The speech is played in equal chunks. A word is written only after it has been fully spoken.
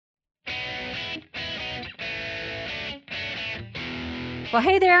Well,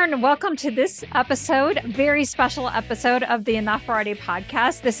 hey there, and welcome to this episode, very special episode of the Enough Already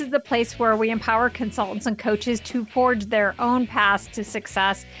podcast. This is the place where we empower consultants and coaches to forge their own paths to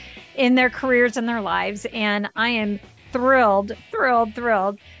success in their careers and their lives. And I am thrilled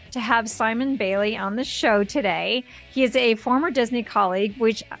to have Simon Bailey on the show today. He is a former Disney colleague,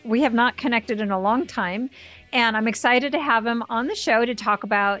 which we have not connected in a long time. And I'm excited to have him on the show to talk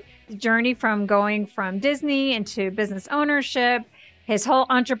about the journey from going from Disney into business ownership, his whole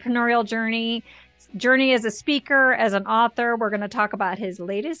entrepreneurial journey as a speaker, as an author. We're going to talk about his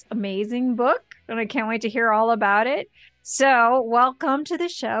latest amazing book, and I can't wait to hear all about it. So welcome to the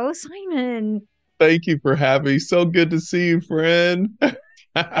show, Simon. Thank you for having me. So good to see you, friend.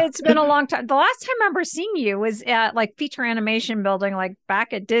 It's been a long time. The last time I remember seeing you was at like feature animation building, like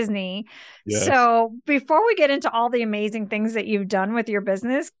back at Disney. Yes. So before we get into all the amazing things that you've done with your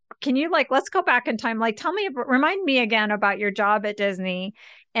business, can you let's go back in time? Remind me again about your job at Disney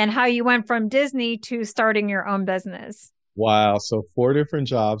and how you went from Disney to starting your own business. Wow. So 4 different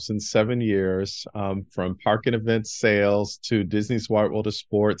jobs in 7 years, from park and event sales to Disney's World of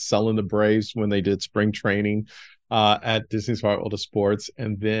Sports, selling the Braves when they did spring training at Disney's World of Sports,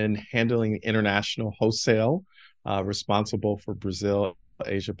 and then handling international wholesale, responsible for Brazil,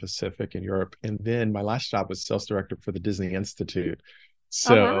 Asia Pacific, and Europe. And then my last job was sales director for the Disney Institute.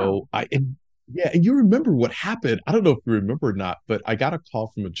 So and you remember what happened. I don't know if you remember or not, but I got a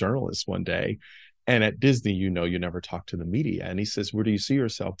call from a journalist one day. And at Disney, you never talk to the media. And he says, where do you see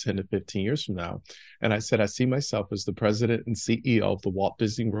yourself 10 to 15 years from now? And I said, I see myself as the president and CEO of the Walt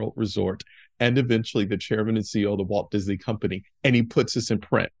Disney World Resort and eventually the chairman and CEO of the Walt Disney Company. And he puts this in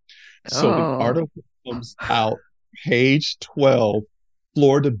print. So the article comes out, page 12,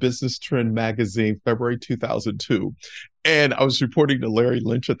 Florida Business Trend magazine, February 2002. And I was reporting to Larry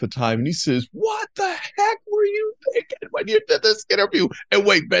Lynch at the time, and he says, what the heck were you thinking when you did this interview? And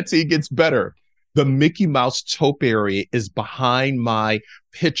wait, Betsy, it gets better. The Mickey Mouse topiary is behind my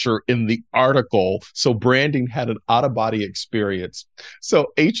picture in the article. So branding had an out-of-body experience. So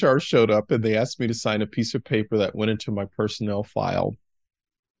HR showed up and they asked me to sign a piece of paper that went into my personnel file.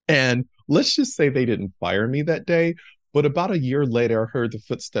 And let's just say they didn't fire me that day. But about a year later, I heard the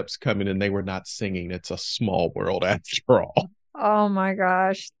footsteps coming and they were not singing. It's a small world after all. Oh my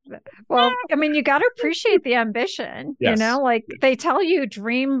gosh. Well, I mean, you got to appreciate the ambition, Yes. They tell you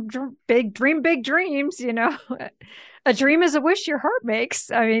dream big dreams, A dream is a wish your heart makes.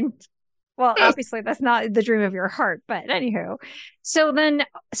 I mean, well, obviously that's not the dream of your heart, but anywho. So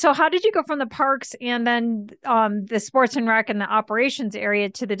how did you go from the parks and then the sports and rec and the operations area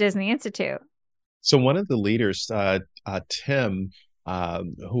to the Disney Institute? So one of the leaders, Tim,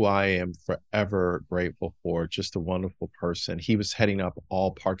 who I am forever grateful for, just a wonderful person. He was heading up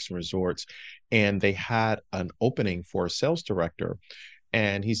all parks and resorts, and they had an opening for a sales director.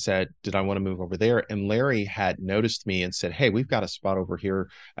 And he said, did I want to move over there? And Larry had noticed me and said, hey, we've got a spot over here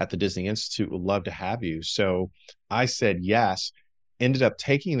at the Disney Institute. Would love to have you. So I said yes, ended up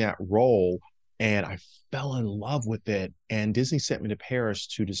taking that role, and I fell in love with it. And Disney sent me to Paris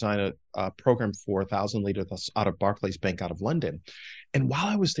to design a program for 1,000 liters out of Barclays Bank out of London. And while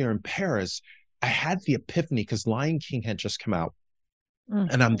I was there in Paris, I had the epiphany because Lion King had just come out.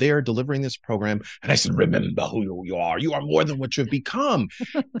 And I'm there delivering this program. And I said, remember who you are. You are more than what you've become.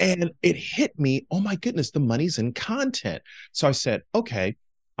 And it hit me, oh my goodness, the money's in content. So I said, okay,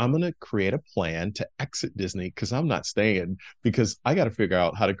 I'm going to create a plan to exit Disney because I'm not staying, because I got to figure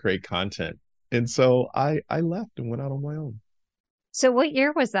out how to create content. And so I left and went out on my own. So what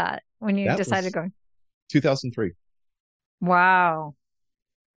year was that when you decided to go? 2003. Wow.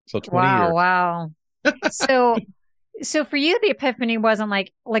 So 20 years. Wow. So for you, the epiphany wasn't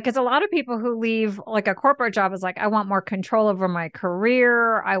like, because a lot of people who leave like a corporate job is like, I want more control over my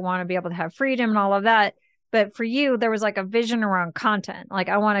career. I want to be able to have freedom and all of that. But for you, there was like a vision around content. Like,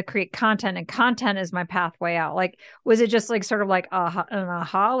 I want to create content, and content is my pathway out. Like, was it just like sort of like an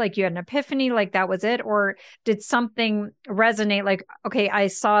aha, like you had an epiphany, like that was it? Or did something resonate? Like, okay, I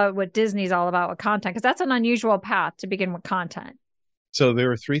saw what Disney's all about with content, because that's an unusual path to begin with content. So there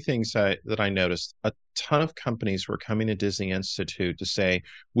were 3 things that I noticed. A ton of companies were coming to Disney Institute to say,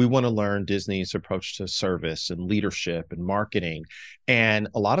 we want to learn Disney's approach to service and leadership and marketing. And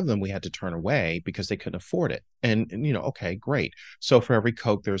a lot of them we had to turn away because they couldn't afford it. And okay, great. So for every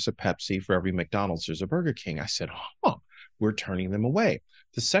Coke, there's a Pepsi. For every McDonald's, there's a Burger King. I said, we're turning them away.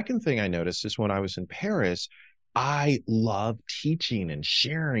 The second thing I noticed is when I was in Paris, I love teaching and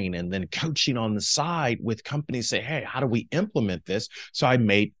sharing and then coaching on the side with companies say, hey, how do we implement this? So I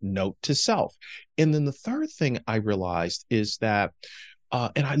made note to self. And then the third thing I realized is that,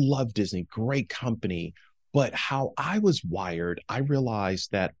 and I love Disney, great company, But how I was wired, I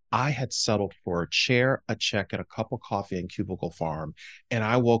realized that I had settled for a chair, a check, and a cup of coffee in Cubicle Farm. And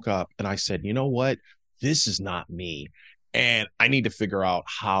I woke up and I said, you know what? This is not me. And I need to figure out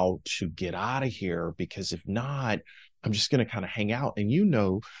how to get out of here, because if not, I'm just going to kind of hang out. And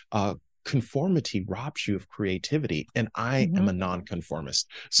conformity robs you of creativity. And I am a nonconformist.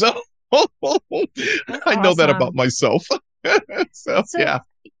 So That's I know that about awesome. myself. So, So, yeah.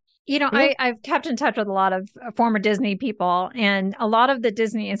 I've kept in touch with a lot of former Disney people, and a lot of the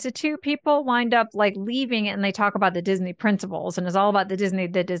Disney Institute people wind up like leaving and they talk about the Disney principles and it's all about the Disney,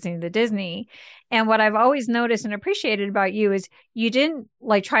 the Disney, the Disney. And what I've always noticed and appreciated about you is you didn't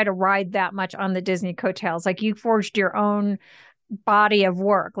like try to ride that much on the Disney coattails. Like you forged your own body of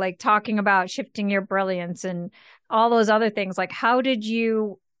work, like talking about shifting your brilliance and all those other things. Like, how did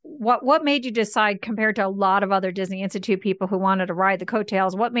you, what made you decide, compared to a lot of other Disney Institute people who wanted to ride the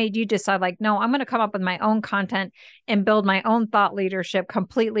coattails, what made you decide, like, no, I'm going to come up with my own content and build my own thought leadership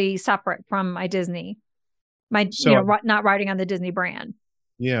completely separate from my Disney, So not riding on the Disney brand?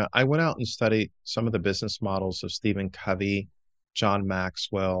 yeah, I went out and studied some of the business models of Stephen Covey, John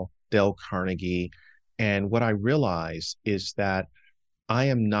Maxwell, Dale Carnegie. And what I realized is that I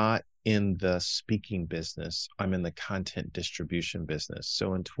am not in the speaking business. I'm in the content distribution business.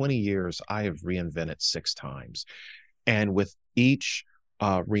 So in 20 years, I have reinvented 6 times. And with each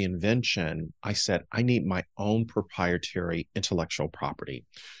reinvention, I said, I need my own proprietary intellectual property.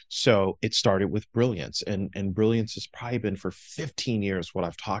 So it started with brilliance, and brilliance has probably been for 15 years what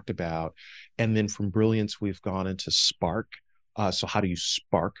I've talked about. And then from brilliance, we've gone into spark. So how do you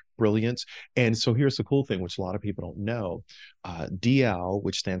spark brilliance? And so here's the cool thing, which a lot of people don't know. DL,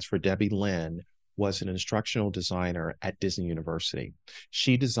 which stands for Debbie Lynn, was an instructional designer at Disney University.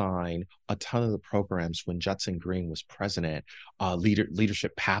 She designed a ton of the programs when Judson Green was president,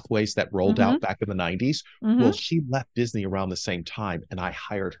 leadership pathways that rolled Mm-hmm. out back in the 90s. Mm-hmm. Well, she left Disney around the same time, and I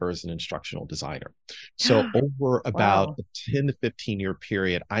hired her as an instructional designer. So over about Wow. a 10 to 15-year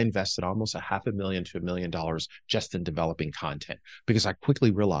period, I invested almost $500,000 to $1 million just in developing content, because I quickly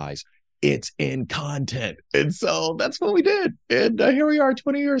realized it's in content. And so that's what we did. And here we are,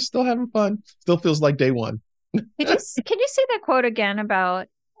 20 years, still having fun. Still feels like day one. Can you say that quote again about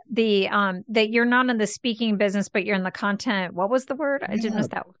the that you're not in the speaking business, but you're in the content? What was the word? I did Yeah. miss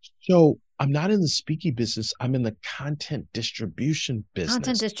that. So I'm not in the speaking business. I'm in the content distribution Content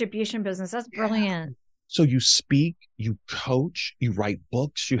business. distribution business. That's Yeah. brilliant. So you speak, you coach, you write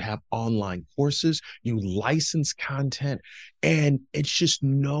books, you have online courses, you license content, and it's just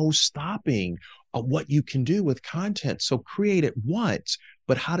no stopping what you can do with content. So create it once,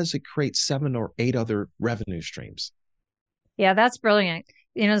 but how does it create 7 or 8 other revenue streams? Yeah, that's brilliant.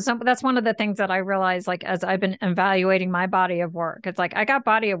 That's one of the things that I realized, like, as I've been evaluating my body of work. It's like I got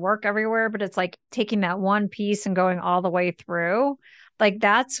body of work everywhere, but it's like taking that one piece and going all the way through. Like,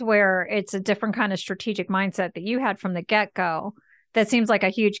 that's where it's a different kind of strategic mindset that you had from the get-go. That seems like a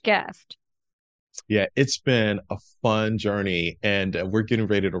huge gift. Yeah, it's been a fun journey, and we're getting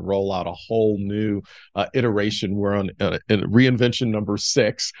ready to roll out a whole new iteration. We're on in reinvention number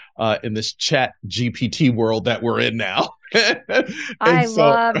 6 in this chat GPT world that we're in now. I And so,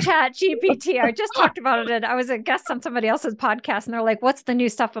 love Chat GPT. I just talked about it, and I was a guest on somebody else's podcast, and they're like, "What's the new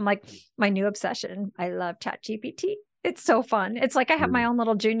stuff?" I'm like, "My new obsession. I love Chat GPT. It's so fun. It's like I have my own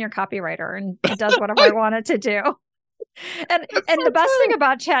little junior copywriter, and it does whatever I want it to do." that's And so the best thing true.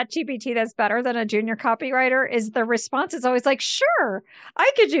 about Chat GPT that's better than a junior copywriter is the response is always like, "Sure, I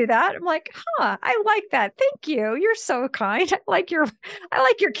could do that." I'm like, "Huh, I like that. Thank you. You're so kind. I like your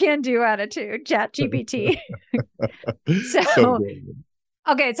can-do attitude, Chat GPT." So So good.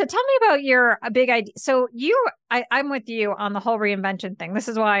 okay, so tell me about your big idea. So I'm with you on the whole reinvention thing. This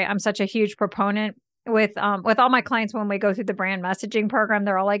is why I'm such a huge proponent with all my clients when we go through the brand messaging program.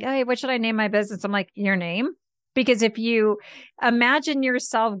 They're all like, "Hey, what should I name my business?" I'm like, "Your name." Because if you imagine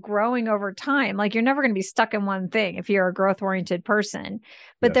yourself growing over time, like you're never going to be stuck in one thing if you're a growth oriented person.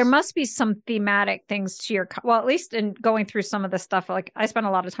 But there Yes. must be some thematic things to well, at least in going through some of the stuff, like I spent a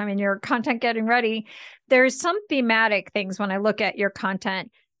lot of time in your content getting ready. There's some thematic things when I look at your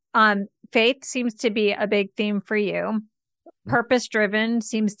content. Faith seems to be a big theme for you. Purpose driven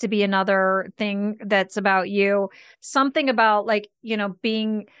seems to be another thing that's about you. Something about, like,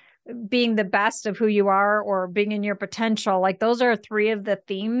 being the best of who you are, or being in your potential. Like, those are 3 of the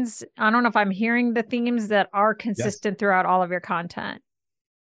themes. I don't know if I'm hearing the themes that are Yes. consistent throughout all of your content.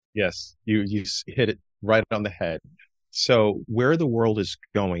 Yes. You hit it right on the head. So where the world is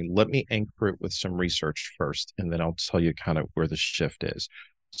going, let me anchor it with some research first, and then I'll tell you kind of where the shift is.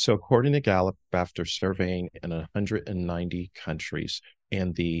 So according to Gallup, after surveying in 190 countries,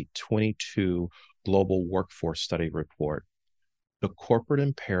 in the 22 Global Workforce Study Report, the corporate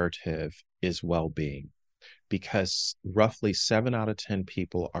imperative is well-being, because roughly 7 out of 10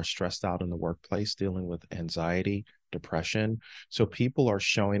 people are stressed out in the workplace dealing with anxiety, depression. So people are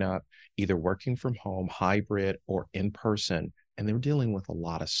showing up either working from home, hybrid, or in person, and they're dealing with a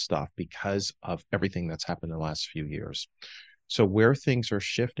lot of stuff because of everything that's happened in the last few years. So where things are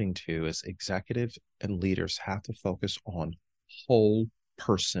shifting to is executives and leaders have to focus on whole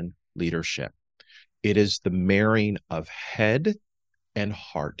person leadership. It is the marrying of head and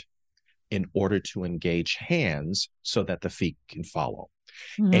heart in order to engage hands so that the feet can follow.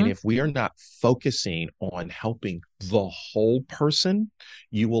 Mm-hmm. And if we are not focusing on helping the whole person,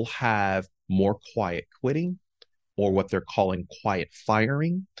 you will have more quiet quitting, or what they're calling quiet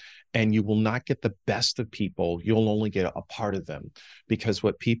firing, and you will not get the best of people. You'll only get a part of them, because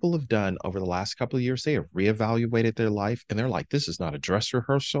what people have done over the last couple of years, they have reevaluated their life and they're like, this is not a dress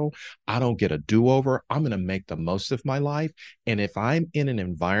rehearsal. I don't get a do-over. I'm going to make the most of my life. And if I'm in an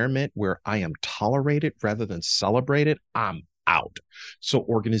environment where I am tolerated rather than celebrated, I'm out. So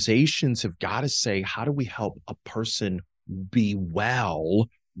organizations have got to say, how do we help a person be well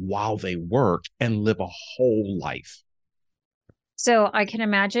while they work and live a whole life? So I can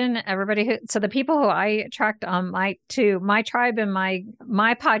imagine so the people who I attract on my tribe and my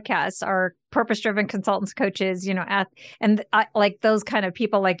podcasts are purpose-driven consultants, coaches, like those kind of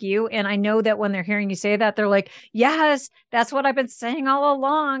people like you. And I know that when they're hearing you say that, they're like, yes, that's what I've been saying all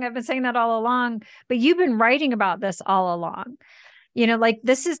along. I've been saying that all along, but you've been writing about this all along. Like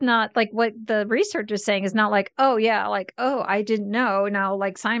this is not like what the research is saying is not like, oh yeah, like, oh, I didn't know. Now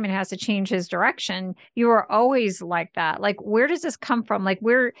like Simon has to change his direction. You were always like that. Like, where does this come from? Like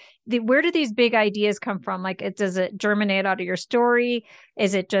where do these big ideas come from? Like does it germinate out of your story?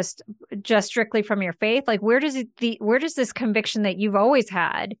 Is it just strictly from your faith? Like where does this conviction that you've always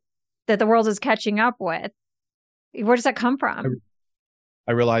had that the world is catching up with, where does that come from?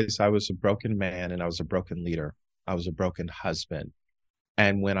 I realized I was a broken man and I was a broken leader. I was a broken husband.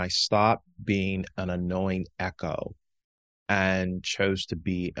 And when I stopped being an annoying echo and chose to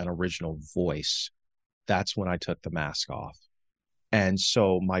be an original voice, that's when I took the mask off. And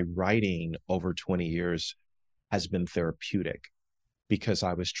so my writing over 20 years has been therapeutic, because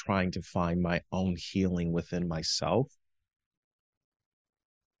I was trying to find my own healing within myself.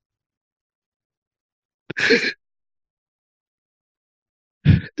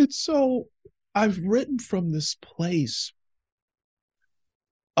 And so I've written from this place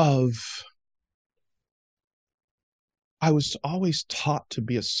of, I was always taught to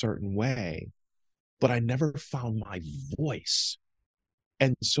be a certain way, but I never found my voice.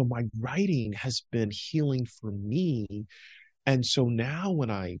 And so my writing has been healing for me. And so now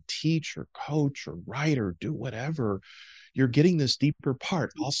when I teach or coach or write or do whatever, you're getting this deeper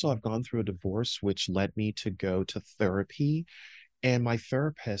part. Also, I've gone through a divorce, which led me to go to therapy. And my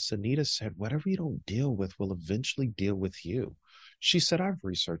therapist, Anita, said, whatever you don't deal with will eventually deal with you. She said, I've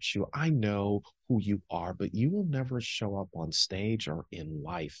researched you. I know who you are, but you will never show up on stage or in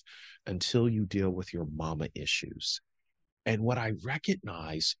life until you deal with your mama issues. And what I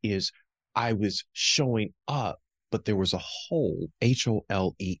recognize is I was showing up, but there was a hole,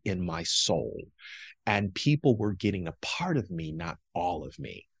 HOLE, in my soul. And people were getting a part of me, not all of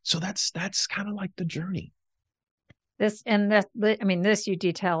me. So that's kind of like the journey. This you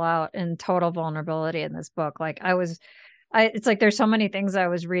detail out in total vulnerability in this book. Like it's like there's so many things I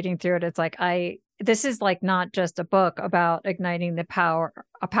was reading through it. It's like this is like not just a book about igniting the power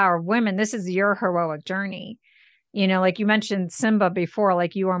of women. This is your heroic journey. Like you mentioned Simba before,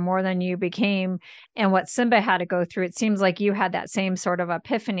 like you are more than you became, and what Simba had to go through. It seems like you had that same sort of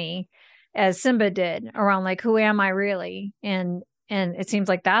epiphany as Simba did around like, who am I really? And it seems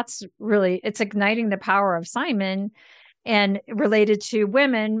like it's igniting the power of Simon and related to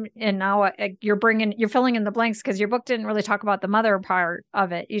women. And now you're filling in the blanks, because your book didn't really talk about the mother part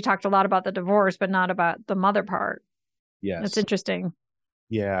of it. You talked a lot about the divorce, but not about the mother part. Yes. That's interesting.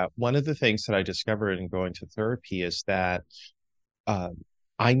 Yeah. One of the things that I discovered in going to therapy is that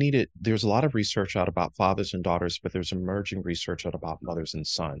there's a lot of research out about fathers and daughters, but there's emerging research out about mothers and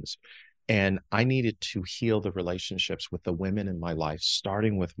sons. And I needed to heal the relationships with the women in my life,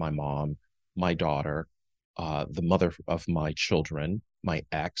 starting with my mom, my daughter, the mother of my children, my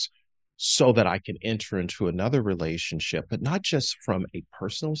ex, so that I can enter into another relationship, but not just from a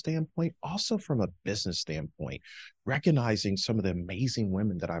personal standpoint, also from a business standpoint, recognizing some of the amazing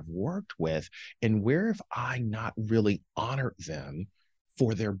women that I've worked with, and where have I not really honored them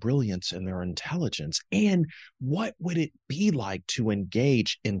for their brilliance and their intelligence? And what would it be like to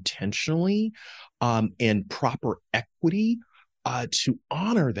engage intentionally in proper equity to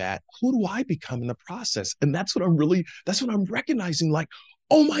honor that, who do I become in the process? And that's what I'm recognizing. Like,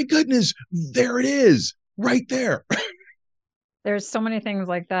 oh my goodness, there it is right there. There's so many things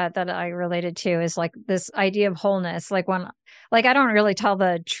like that that I related to, is like this idea of wholeness. Like when, like, I don't really tell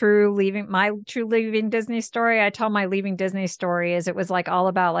my true leaving Disney story. I tell my leaving Disney story as it was like all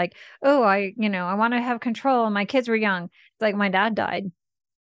about like, oh, I want to have control. And my kids were young. It's like my dad died.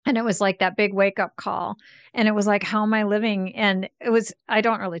 And it was like that big wake up call. And it was like, how am I living? And it was, I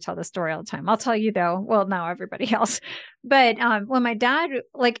don't really tell the story all the time. I'll tell you though. Well, now everybody else. But when my dad,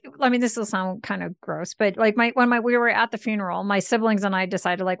 like, I mean, this will sound kind of gross, but like we were at the funeral, my siblings and I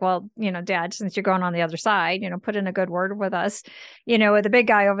decided like, well, Dad, since you're going on the other side, put in a good word with us, with the big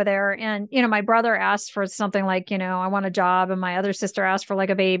guy over there. And, my brother asked for something like, I want a job. And my other sister asked for like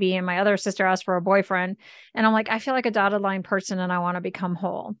a baby. And my other sister asked for a boyfriend. And I'm like, I feel like a dotted line person and I want to become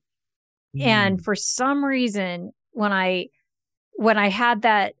whole. And for some reason, when I had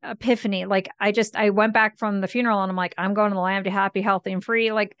that epiphany, like I went back from the funeral and I'm like, I'm going to the land of happy, healthy, and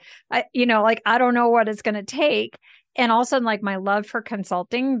free. Like, I don't know what it's going to take. And all of a sudden, like my love for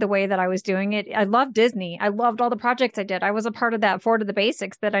consulting, the way that I was doing it, I loved Disney. I loved all the projects I did. I was a part of that Four to the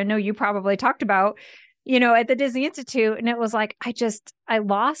Basics that I know you probably talked about, at the Disney Institute. And it was like, I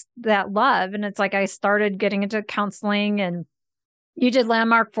lost that love. And it's like, I started getting into counseling, and you did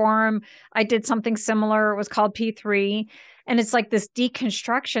Landmark Forum. I did something similar. It was called P3. And it's like this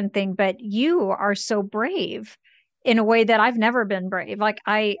deconstruction thing, but you are so brave in a way that I've never been brave. Like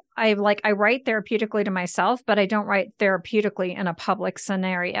I write therapeutically to myself, but I don't write therapeutically in a public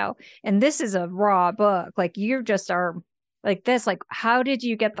scenario. And this is a raw book. Like you just are like this. Like, how did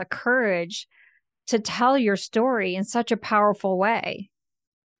you get the courage to tell your story in such a powerful way?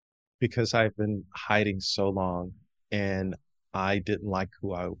 Because I've been hiding so long and I didn't like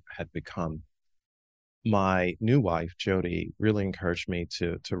who I had become. My new wife, Jody, really encouraged me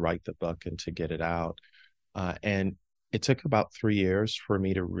to write the book and to get it out. And it took about 3 years for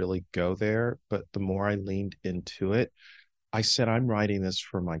me to really go there. But the more I leaned into it, I said, I'm writing this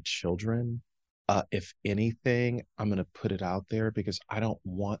for my children. If anything, I'm going to put it out there because I don't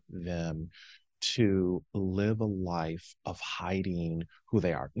want them to live a life of hiding who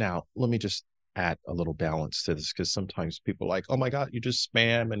they are. Now, let me just add a little balance to this, because sometimes people are like, oh my God, you just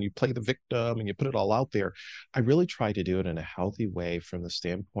spam and you play the victim and you put it all out there. I really try to do it in a healthy way from the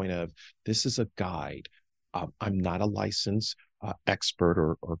standpoint of this is a guide. I'm not a licensed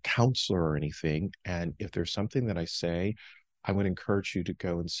expert or counselor or anything. And if there's something that I say, I would encourage you to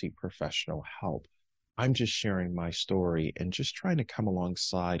go and seek professional help. I'm just sharing my story and just trying to come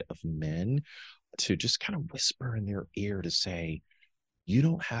alongside of men to just kind of whisper in their ear to say, you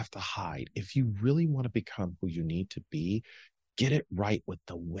don't have to hide. If you really want to become who you need to be, get it right with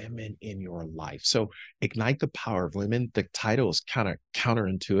the women in your life. So, Ignite the Power of Women, the title is kind of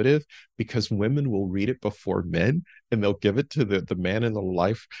counterintuitive because women will read it before men, and they'll give it to the man in their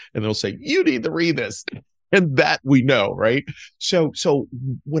life and they'll say, you need to read this. And that we know, right? So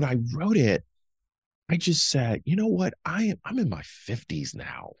when I wrote it, I just said, you know what? I'm in my 50s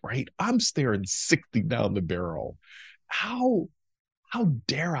now, right? I'm staring 60 down the barrel. How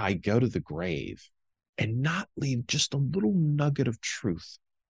dare I go to the grave and not leave just a little nugget of truth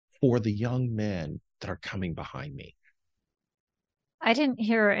for the young men that are coming behind me? I didn't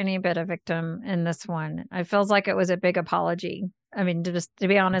hear any bit of victim in this one. It feels like it was a big apology. I mean, to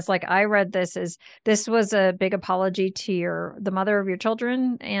be honest, like I read this as this was a big apology to the mother of your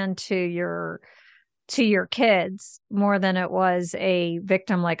children and to your kids more than it was a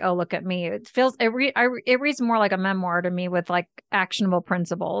victim. Like, oh, look at me. It feels it reads more like a memoir to me with like actionable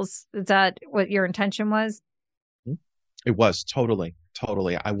principles. Is that what your intention was? It was totally.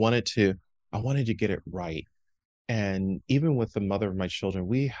 I wanted to get it right. And even with the mother of my children,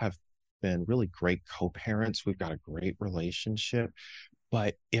 we have been really great co-parents. We've got a great relationship.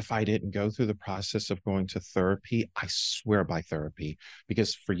 But if I didn't go through the process of going to therapy, I swear by therapy,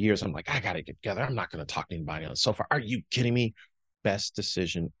 because for years I'm like, I got to get together. I'm not going to talk to anybody on the sofa. Are you kidding me? Best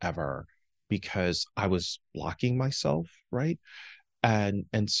decision ever, because I was blocking myself, right? And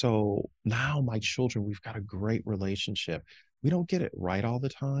so now my children, we've got a great relationship. We don't get it right all the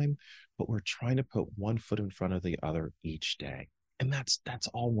time, but we're trying to put one foot in front of the other each day. And that's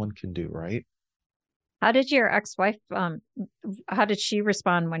all one can do, right? How did your ex-wife how did she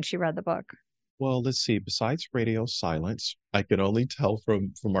respond when she read the book? Well, let's see. Besides radio silence, I can only tell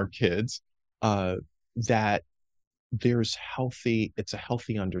from our kids uh, that it's a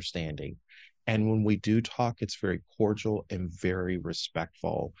healthy understanding. And when we do talk, it's very cordial and very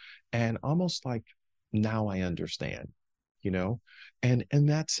respectful, and almost like, now I understand. and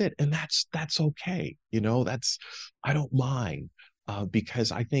that's it. And that's okay. I don't mind,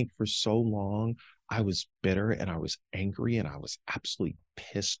 because I think for so long I was bitter and I was angry and I was absolutely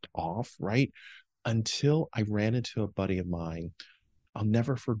pissed off, right? Until I ran into a buddy of mine. I'll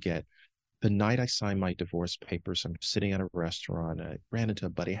never forget the night I signed my divorce papers. I'm sitting at a restaurant. I ran into a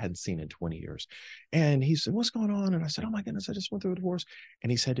buddy I hadn't seen in 20 years. And he said, "What's going on?" And I said, "Oh my goodness, I just went through a divorce."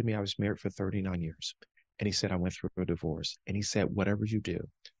 And he said to me, "I was married for 39 years." And he said, "I went through a divorce." And he said, "Whatever you do,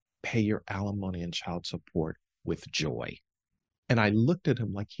 pay your alimony and child support with joy." And I looked at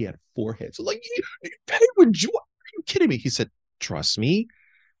him like he had four heads. Like, you pay with joy? Are you kidding me? He said, "Trust me,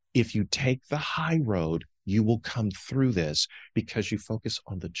 if you take the high road, you will come through this because you focus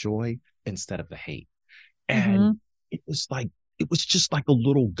on the joy instead of the hate." And Mm-hmm. it was like, it was just like a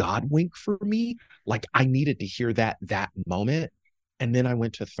little God wink for me. Like I needed to hear that moment. And then I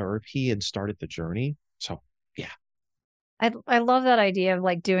went to therapy and started the journey. So yeah. I love that idea of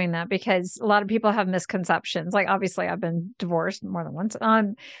like doing that because a lot of people have misconceptions. Like obviously I've been divorced more than once.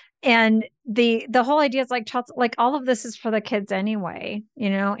 And the whole idea is like like all of this is for the kids anyway,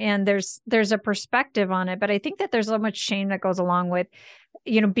 and there's a perspective on it. But I think that there's so much shame that goes along with,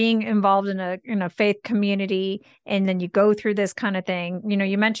 being involved in a faith community, and then you go through this kind of thing.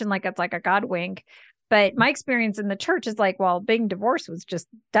 You mentioned like it's like a God wink. But my experience in the church is like, well, being divorced was just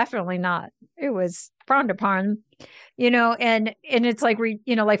definitely not, it was frowned upon, and it's like,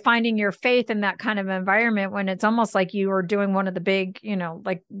 like finding your faith in that kind of environment when it's almost like you are doing one of the big,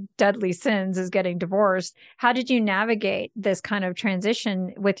 like deadly sins is getting divorced. How did you navigate this kind of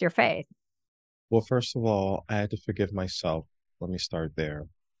transition with your faith? Well, first of all, I had to forgive myself. Let me start there.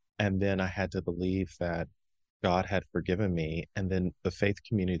 And then I had to believe that God had forgiven me. And then the faith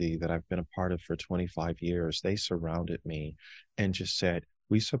community that I've been a part of for 25 years, they surrounded me and just said,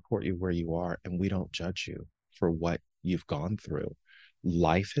 "We support you where you are, and we don't judge you for what you've gone through.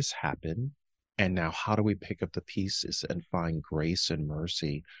 Life has happened. And now, how do we pick up the pieces and find grace and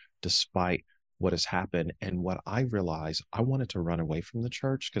mercy despite what has happened?" And what I realized, I wanted to run away from the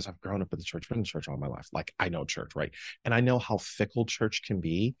church because I've grown up in the church, been in church all my life. Like I know church, right? And I know how fickle church can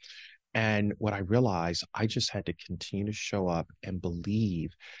be. And what I realized, I just had to continue to show up and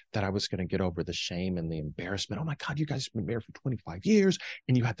believe that I was going to get over the shame and the embarrassment. "Oh my God, you guys have been married for 25 years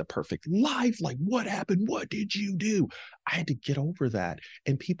and you had the perfect life. Like, what happened? What did you do?" I had to get over that.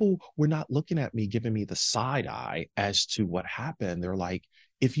 And people were not looking at me, giving me the side eye as to what happened. They're like,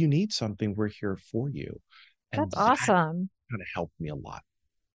 "If you need something, we're here for you." And That's that awesome. kind of helped me a lot.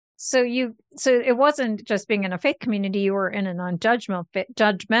 So it wasn't just being in a faith community, you were in a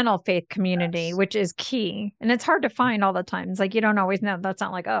judgmental faith community, Yes. which is key. And it's hard to find all the time. It's like you don't always know. That's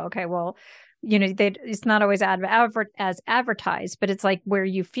not like, oh, okay, well, it's not always as advertised, but it's like where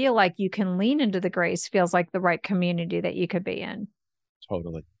you feel like you can lean into the grace feels like the right community that you could be in.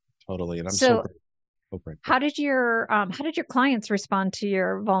 Totally. Totally. And I'm so So grateful. So grateful. how did your clients respond to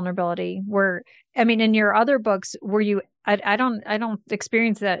your vulnerability? I mean, in your other books, were you? I don't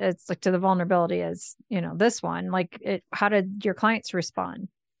experience that it's like to the vulnerability as this one. Like, how did your clients respond?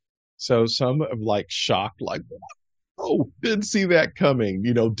 So some of like shocked, like, "Oh, didn't see that coming,"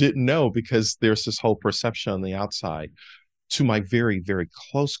 didn't know, because there's this whole perception on the outside. To my very, very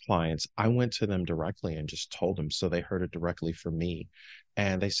close clients, I went to them directly and just told them. So they heard it directly from me.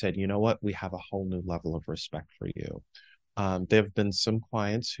 And they said, "You know what? We have a whole new level of respect for you." There have been some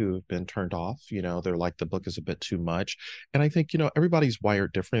clients who have been turned off. They're like, the book is a bit too much. And I think, everybody's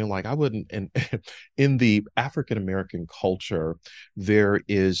wired differently. Like I wouldn't, in the African American culture, there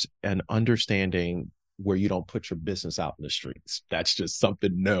is an understanding where you don't put your business out in the streets. That's just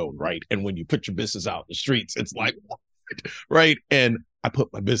something known, right? And when you put your business out in the streets, it's like, what? Right? And I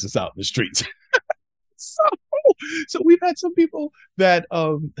put my business out in the streets. So, so we've had some people that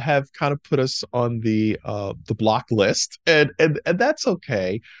have kind of put us on the block list, and that's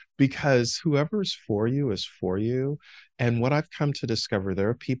okay, because whoever's for you is for you. And what I've come to discover, there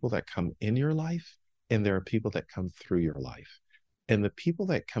are people that come in your life, and there are people that come through your life. And the people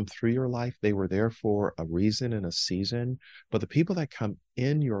that come through your life, they were there for a reason and a season. But the people that come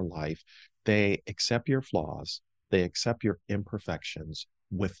in your life, they accept your flaws, they accept your imperfections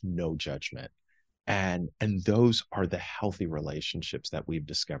with no judgment. And those are the healthy relationships that we've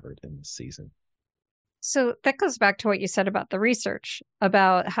discovered in this season. So that goes back to what you said about the research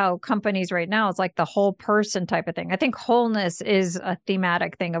about how companies right now is like the whole person type of thing. I think wholeness is a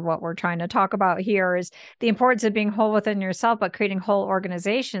thematic thing of what we're trying to talk about here is the importance of being whole within yourself, but creating whole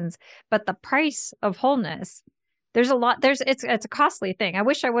organizations. But the price of wholeness There's a lot, it's a costly thing. I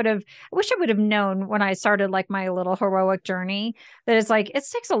wish I would have known when I started like my little heroic journey that it's like, it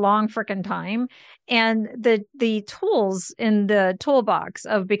takes a long freaking time. And the tools in the toolbox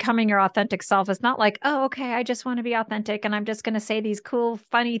of becoming your authentic self is not like, oh, okay, I just want to be authentic and I'm just going to say these cool,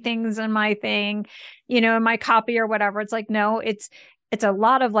 funny things in my thing, in my copy or whatever. It's like, no, it's a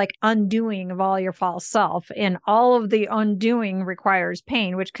lot of like undoing of all your false self, and all of the undoing requires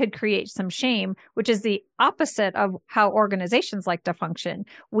pain, which could create some shame, which is the opposite of how organizations like to function.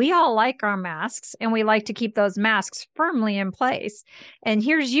 We all like our masks and we like to keep those masks firmly in place. And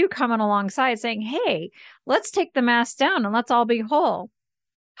here's you coming alongside saying, hey, let's take the mask down and let's all be whole.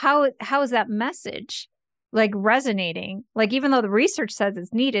 How is that message like resonating? Like, even though the research says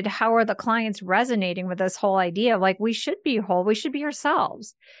it's needed, how are the clients resonating with this whole idea of like, we should be whole, we should be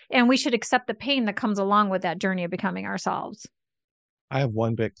ourselves, and we should accept the pain that comes along with that journey of becoming ourselves? I have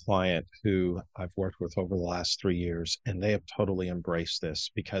one big client who I've worked with over the last 3 years, and they have totally embraced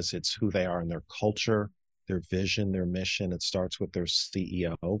this because it's who they are in their culture, their vision, their mission. It starts with their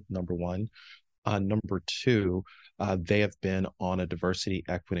CEO, number one. Number two, they have been on a diversity,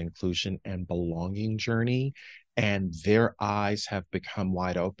 equity, inclusion, and belonging journey, and their eyes have become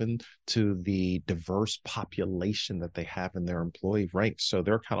wide open to the diverse population that they have in their employee ranks. So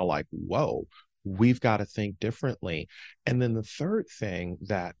they're kind of like, whoa, we've got to think differently. And then the third thing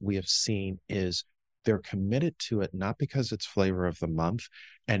that we have seen is they're committed to it, not because it's flavor of the month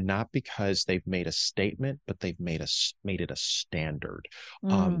and not because they've made a statement, but they've made it a standard.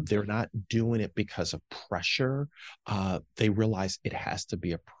 They're not doing it because of pressure. They realize it has to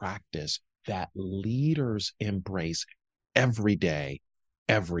be a practice that leaders embrace every day,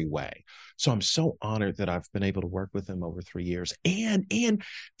 every way. So I'm so honored that I've been able to work with them over 3 years. And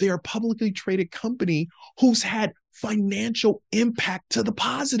they're a publicly traded company who's had financial impact to the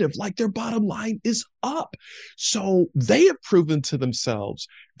positive, like their bottom line is up. So they have proven to themselves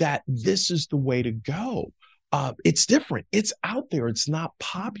that this is the way to go. It's different. It's out there. It's not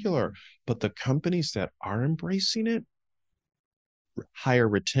popular. But the companies that are embracing it, higher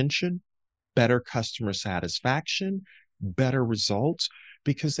retention, better customer satisfaction, better results,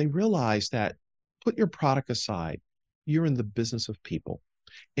 because they realize that, put your product aside, you're in the business of people.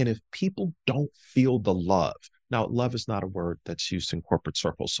 And if people don't feel the love, now love is not a word that's used in corporate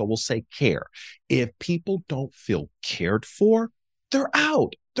circles, so we'll say care. If people don't feel cared for, they're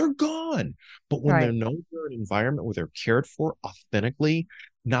out, they're gone. But when they're Right. known in an environment where they're cared for authentically,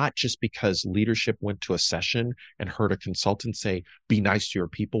 not just because leadership went to a session and heard a consultant say, be nice to your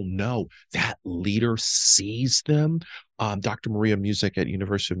people. No, that leader sees them. Dr. Maria Music at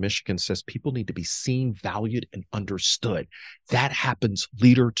University of Michigan says people need to be seen, valued, and understood. That happens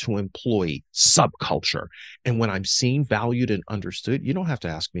leader to employee subculture. And when I'm seen, valued, and understood, you don't have to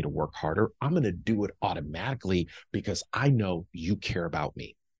ask me to work harder. I'm going to do it automatically because I know you care about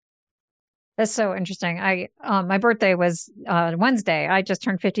me. That's so interesting. My birthday was Wednesday. I just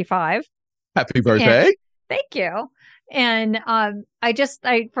turned 55. Happy And birthday. thank you. And I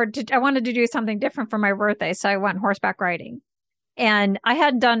wanted to do something different for my birthday, so I went horseback riding. And I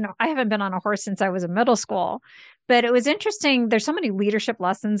haven't been on a horse since I was in middle school. But it was interesting. There's so many leadership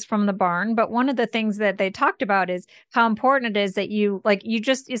lessons from the barn. But one of the things that they talked about is how important it is that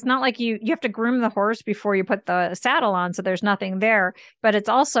it's not like you have to groom the horse before you put the saddle on. So there's nothing there. But it's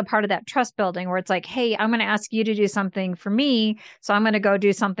also part of that trust building where it's like, hey, I'm going to ask you to do something for me. So I'm going to go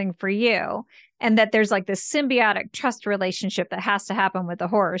do something for you. And that there's like this symbiotic trust relationship that has to happen with the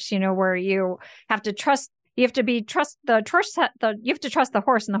horse, where you have to trust. You have to you have to trust the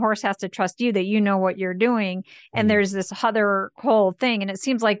horse, and the horse has to trust you that you know what you're doing. And there's this other whole thing. And it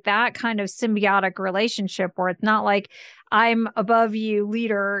seems like that kind of symbiotic relationship where it's not like I'm above you,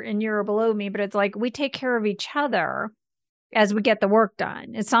 leader, and you're below me, but it's like we take care of each other as we get the work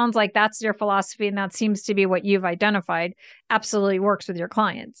done. It sounds like that's your philosophy, and that seems to be what you've identified absolutely works with your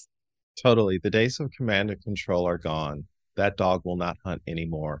clients. Totally. The days of command and control are gone. That dog will not hunt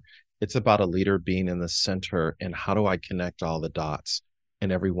anymore. It's about a leader being in the center and how do I connect all the dots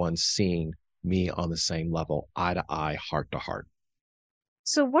and everyone seeing me on the same level, eye to eye, heart to heart.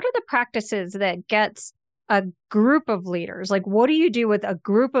 So what are the practices that gets a group of leaders? Like, what do you do with a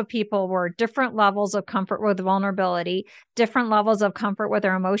group of people where different levels of comfort with vulnerability, different levels of comfort with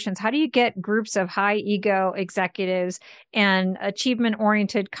their emotions? How do you get groups of high ego executives and achievement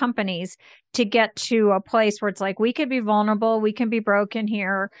oriented companies to get to a place where it's like, we can be vulnerable, we can be broken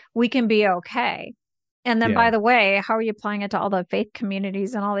here, we can be okay? And then, Yeah. by the way, how are you applying it to all the faith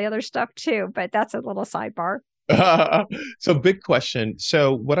communities and all the other stuff too? But that's a little sidebar. So big question.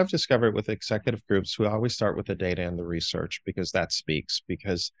 So what I've discovered with executive groups, we always start with the data and the research because that speaks,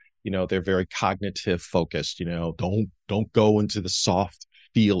 because They're very cognitive focused, don't go into the soft,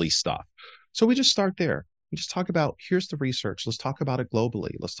 feely stuff. So we just start there. We just talk about, here's the research. Let's talk about it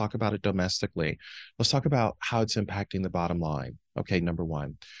globally. Let's talk about it domestically. Let's talk about how it's impacting the bottom line. Okay, number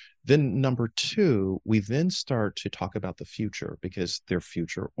one. Then number two, we then start to talk about the future because they're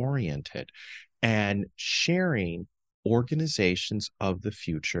future oriented and sharing organizations of the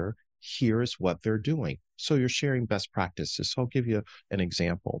future. Here's what they're doing. So you're sharing best practices. So I'll give you an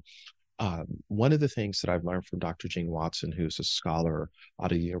example. One of the things that I've learned from Dr. Gene Watson, who's a scholar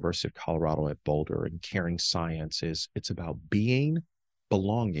out of the University of Colorado at Boulder and Caring Science, is it's about being,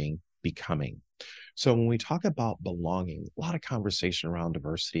 belonging, becoming. So when we talk about belonging, a lot of conversation around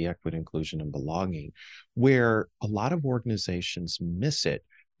diversity, equity, inclusion, and belonging, where a lot of organizations miss it.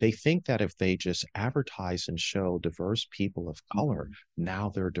 They think that if they just advertise and show diverse people of color, now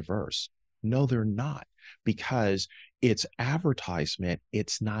they're diverse. No, they're not, because it's advertisement.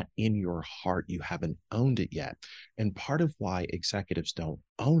 It's not in your heart. You haven't owned it yet. And part of why executives don't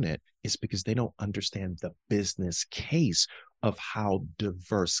own it is because they don't understand the business case of how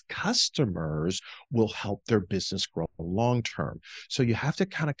diverse customers will help their business grow long term. So you have to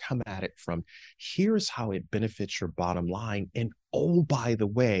kind of come at it from, here's how it benefits your bottom line. And oh, by the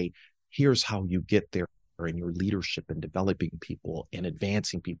way, here's how you get there in your leadership and developing people and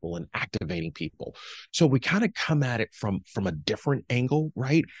advancing people and activating people. So we kind of come at it from a different angle,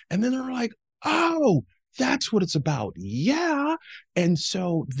 right? And then they're like, oh, that's what it's about. Yeah. And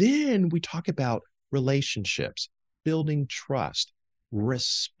so then we talk about relationships, building trust,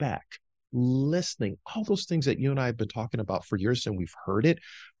 respect, listening, all those things that you and I have been talking about for years, and we've heard it,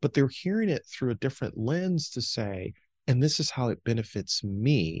 but they're hearing it through a different lens to say, and this is how it benefits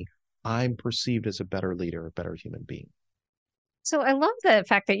me. I'm perceived as a better leader, a better human being. So I love the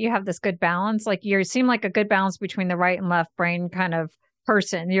fact that you have this good balance. Like you seem like a good balance between the right and left brain kind of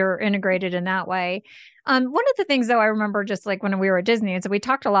person. You're integrated in that way. One of the things though, I remember just like when we were at Disney, and so we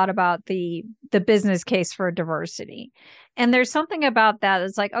talked a lot about the business case for diversity. And there's something about that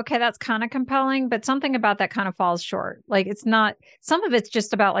that's like, okay, that's kind of compelling, but something about that kind of falls short. Like it's not, some of it's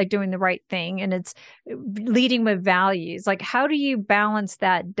just about like doing the right thing and it's leading with values. Like how do you balance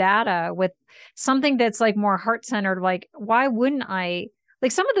that data with something that's like more heart-centered? Like, why wouldn't I,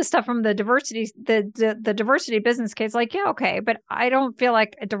 like some of the stuff from the diversity, the diversity business case, like, yeah, okay, but I don't feel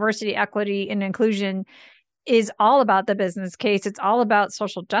like diversity, equity, and inclusion is all about the business case. It's all about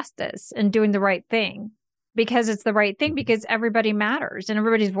social justice and doing the right thing because it's the right thing, because everybody matters and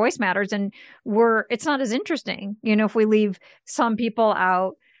everybody's voice matters. And it's not as interesting, if we leave some people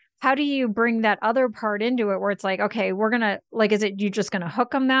out. How do you bring that other part into it where it's like, okay, we're going to, like, is it you just going to hook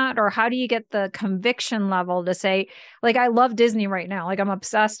them that? Or how do you get the conviction level to say, like, I love Disney right now. Like, I'm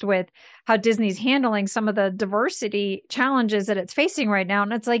obsessed with how Disney's handling some of the diversity challenges that it's facing right now.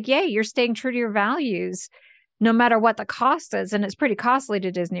 And it's like, yay, you're staying true to your values, no matter what the cost is. And it's pretty costly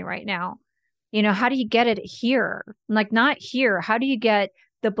to Disney right now. How do you get it here? Like, not here. How do you get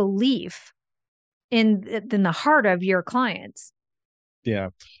the belief in the heart of your clients? Yeah.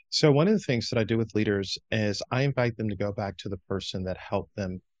 So one of the things that I do with leaders is I invite them to go back to the person that helped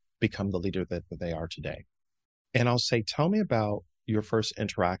them become the leader that they are today. And I'll say, tell me about your first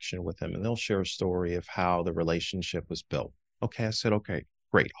interaction with them. And they'll share a story of how the relationship was built. Okay. I said, okay,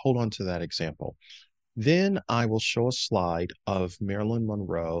 great. Hold on to that example. Then I will show a slide of Marilyn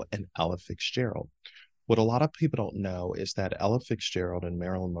Monroe and Ella Fitzgerald. What a lot of people don't know is that Ella Fitzgerald and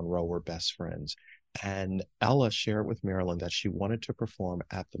Marilyn Monroe were best friends. And Ella shared with Marilyn that she wanted to perform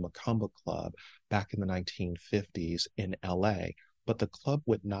at the Macumba Club back in the 1950s in LA, but the club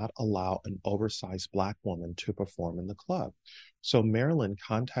would not allow an oversized Black woman to perform in the club. So Marilyn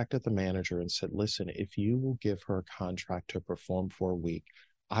contacted the manager and said, listen, if you will give her a contract to perform for a week,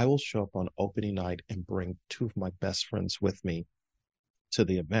 I will show up on opening night and bring two of my best friends with me to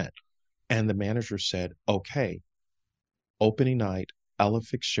the event. And the manager said, okay, opening night, Ella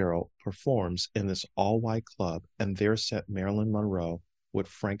Fitzgerald performs in this all-white club, and there sat Marilyn Monroe with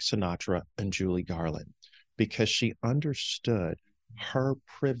Frank Sinatra and Julie Garland, because she understood her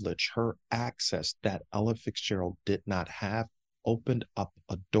privilege, her access that Ella Fitzgerald did not have, opened up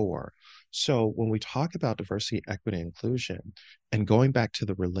a door. So when we talk about diversity, equity, inclusion, and going back to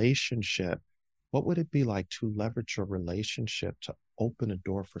the relationship, what would it be like to leverage your relationship to open a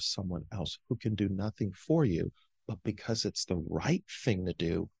door for someone else who can do nothing for you, but because it's the right thing to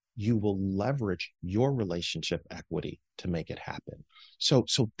do, you will leverage your relationship equity to make it happen. So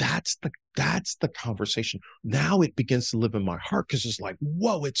that's the conversation. Now it begins to live in my heart because it's like,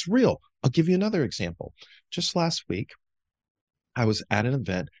 whoa, it's real. I'll give you another example. Just last week, I was at an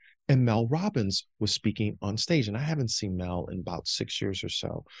event And Mel Robbins was speaking on stage. And I haven't seen Mel in about 6 years or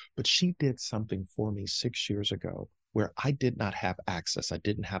so, but she did something for me 6 years ago where I did not have access. I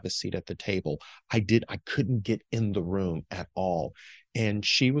didn't have a seat at the table. I couldn't get in the room at all. And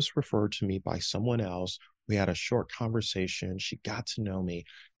she was referred to me by someone else. We had a short conversation. She got to know me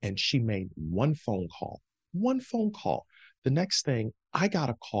and she made one phone call. One phone call. The next thing, I got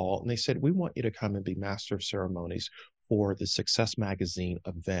a call and they said, we want you to come and be master of ceremonies for the Success Magazine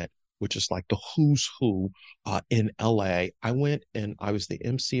event, which is like the who's who in LA. I went and I was the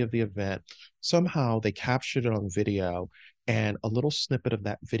MC of the event. Somehow they captured it on video and a little snippet of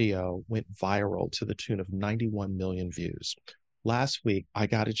that video went viral to the tune of 91 million views. Last week, I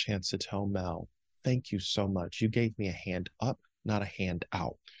got a chance to tell Mel, thank you so much. You gave me a hand up, not a hand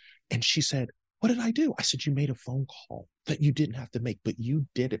out. And she said, what did I do? I said, you made a phone call that you didn't have to make, but you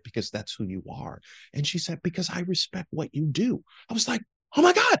did it because that's who you are. And she said, because I respect what you do. I was like, oh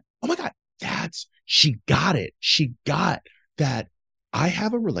my God, she got it. She got that I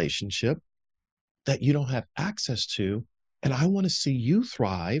have a relationship that you don't have access to, and I want to see you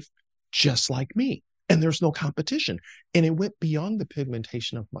thrive just like me. And there's no competition. And it went beyond the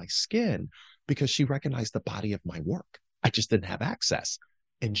pigmentation of my skin because she recognized the body of my work. I just didn't have access.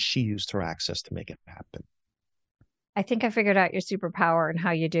 And she used her access to make it happen. I think I figured out your superpower and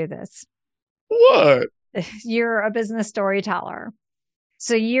how you do this. What? You're a business storyteller.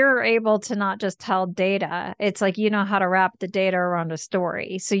 So you're able to not just tell data. It's like you know how to wrap the data around a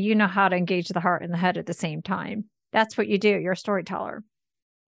story. So you know how to engage the heart and the head at the same time. That's what you do. You're a storyteller.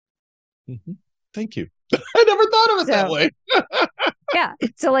 Mm-hmm. Thank you. I never thought of it that way. Yeah.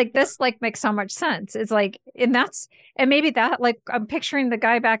 So like this makes so much sense. It's like, and maybe that, like, I'm picturing the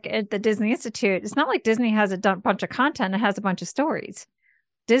guy back at the Disney Institute. It's not like Disney has a bunch of content. It has a bunch of stories.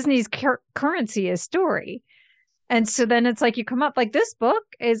 Disney's currency is story. And so then it's like you come up like this book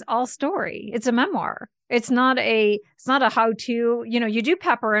is all story. It's a memoir. It's not a how-to, you do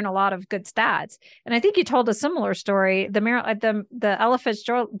pepper in a lot of good stats. And I think you told a similar story. The Ella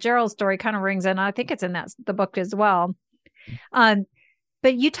Fitzgerald story kind of rings in. I think it's in the book as well.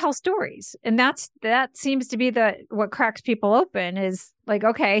 But you tell stories, and that seems to be what cracks people open is like,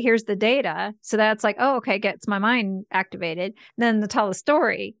 okay, here's the data. So that's like, oh, okay, gets my mind activated. Then to tell a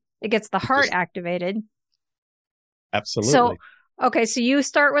story, it gets the heart activated. Absolutely. So, okay, so you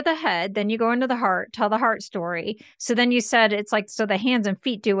start with the head, then you go into the heart, tell the heart story. So then you said it's like, so the hands and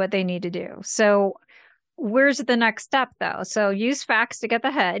feet do what they need to do. So where's the next step though? So use facts to get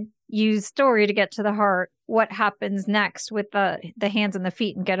the head, use story to get to the heart. What happens next with the hands and the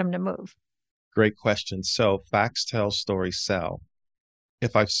feet and get them to move? Great question. So facts tell, stories sell.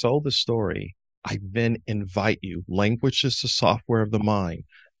 If I've sold the story, I then invite you. Language is the software of the mind.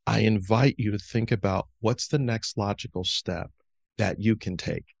 I invite you to think about what's the next logical step that you can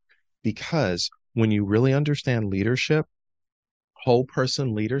take. Because when you really understand leadership, whole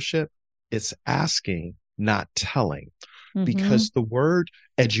person leadership, it's asking, not telling. Mm-hmm. Because the word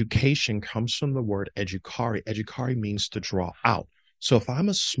education comes from the word educare. Educare means to draw out. So if I'm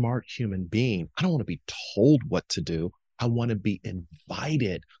a smart human being, I don't want to be told what to do. I want to be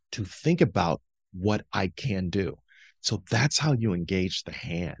invited to think about what I can do. So that's how you engage the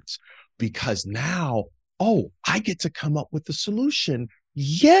hands. Because now, I get to come up with the solution.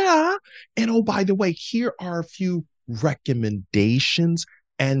 Yeah. And oh, by the way, here are a few recommendations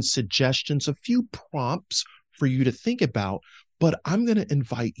and suggestions, a few prompts for you to think about, but I'm going to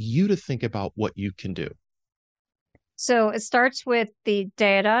invite you to think about what you can do. So it starts with the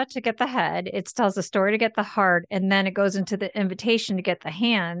data to get the head. It tells the story to get the heart, and then it goes into the invitation to get the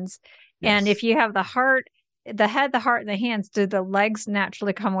hands. Yes. And if you have the heart, the head, the heart, and the hands, do the legs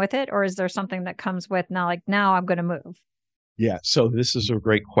naturally come with it? Or is there something that comes with now I'm going to move? Yeah. So this is a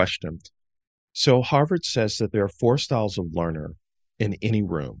great question. So Harvard says that there are 4 styles of learner in any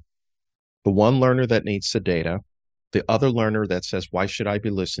room. The one learner that needs the data, the other learner that says, why should I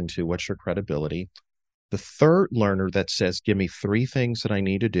be listening to? What's your credibility? The third learner that says, give me 3 things that I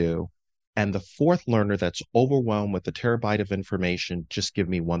need to do. And the fourth learner that's overwhelmed with a terabyte of information, just give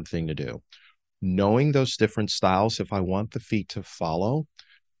me 1 thing to do. Knowing those different styles, if I want the feet to follow,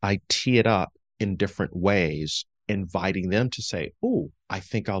 I tee it up in different ways, inviting them to say, oh, I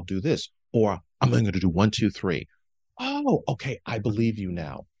think I'll do this. Or I'm going to do 1, 2, 3. Oh, okay, I believe you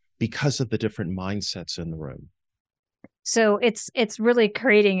now because of the different mindsets in the room. So it's really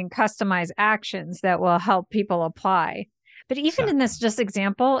creating and customized actions that will help people apply. But even in this just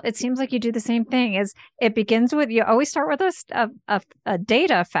example, it seems like you do the same thing. Is it begins with, you always start with a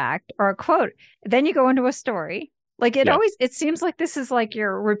data fact or a quote, then you go into a story, Like Yes. it seems like this is like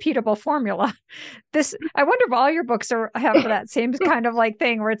your repeatable formula. I wonder if all your books have that same kind of like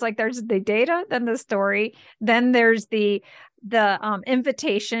thing where it's like there's the data, then the story, then there's the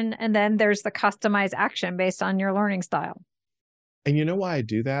invitation, and then there's the customized action based on your learning style. And you know why I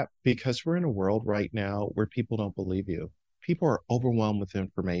do that? Because we're in a world right now where people don't believe you. People are overwhelmed with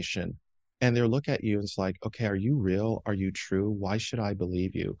information and they look at you and it's like, okay, are you real? Are you true? Why should I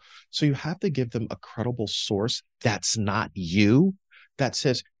believe you? So you have to give them a credible source that's not you, that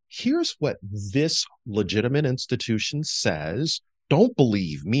says, here's what this legitimate institution says. Don't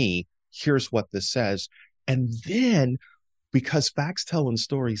believe me. Here's what this says. And then because facts tell and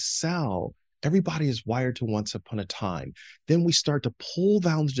stories sell, everybody is wired to once upon a time. Then we start to pull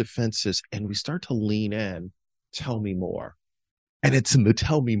down the defenses and we start to lean in. Tell me more. And it's in the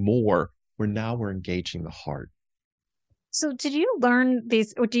tell me more where now we're engaging the heart. So did you learn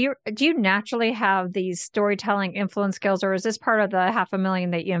these, or do you naturally have these storytelling influence skills, or is this part of the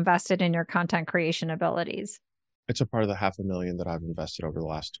 500,000 that you invested in your content creation abilities? It's a part of the 500,000 that I've invested over the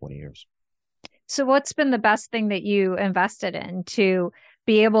last 20 years. So what's been the best thing that you invested in to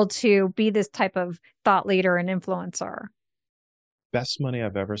be able to be this type of thought leader and influencer? Best money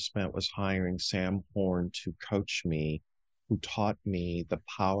I've ever spent was hiring Sam Horn to coach me, who taught me the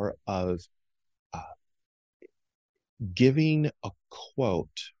power of uh, giving a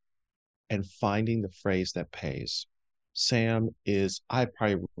quote and finding the phrase that pays. Sam is, I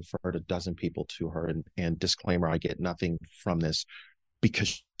probably referred a dozen people to her, and disclaimer, I get nothing from this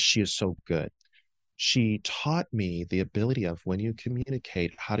because she is so good. She taught me the ability of when you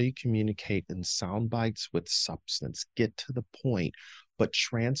communicate, how do you communicate in sound bites with substance? Get to the point, but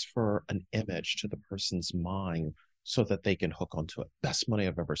transfer an image to the person's mind so that they can hook onto it. Best money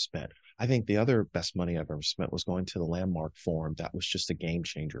I've ever spent. I think the other best money I've ever spent was going to the Landmark Forum. That was just a game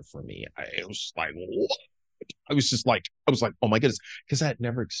changer for me. It was like, what? I was like, oh my goodness, because I had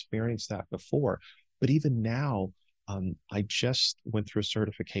never experienced that before. But even now, I just went through a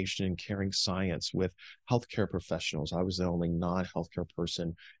certification in caring science with healthcare professionals. I was the only non-healthcare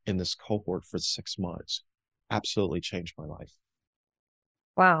person in this cohort for 6 months. Absolutely changed my life.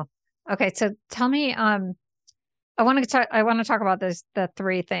 Wow. Okay, so tell me, I want to talk about the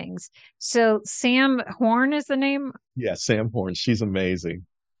three things. So Sam Horn is the name. Yeah, Sam Horn, she's amazing.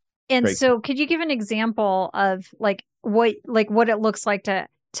 And Great. so could you give an example of what it looks like to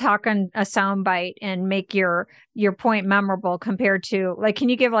talk on a soundbite and make your point memorable compared to, like, can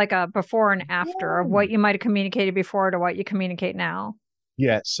you give like a before and after of what you might have communicated before to what you communicate now?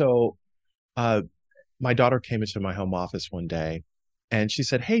 Yeah. So uh, my daughter came into my home office one day and she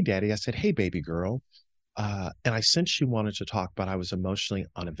said, hey, daddy. I said, hey, baby girl. And I sensed she wanted to talk, but I was emotionally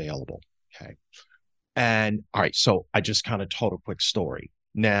unavailable. Okay. And all right, so I just kind of told a quick story.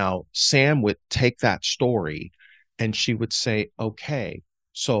 Now, Sam would take that story and she would say, okay,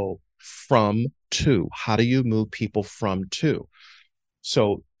 so from to, how do you move people from to?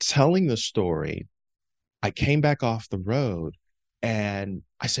 So telling the story, I came back off the road and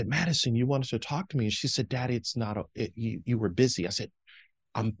I said, Madison, you wanted to talk to me. And she said, Daddy, it's not, you were busy. I said,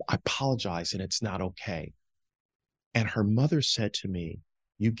 I apologize and it's not okay. And her mother said to me,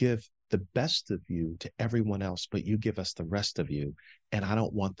 you give the best of you to everyone else, but you give us the rest of you. And I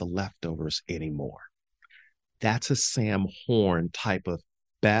don't want the leftovers anymore. That's a Sam Horn type of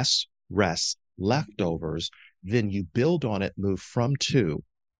best, rest, leftovers. Then you build on it, move from to.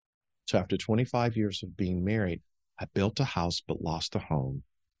 So after 25 years of being married, I built a house but lost a home.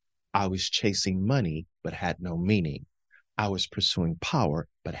 I was chasing money but had no meaning. I was pursuing power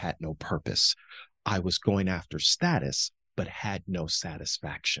but had no purpose. I was going after status but had no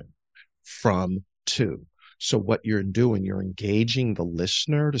satisfaction. From to. So what you're doing, you're engaging the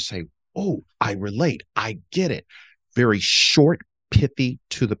listener to say, oh, I relate. I get it. Very short, pithy,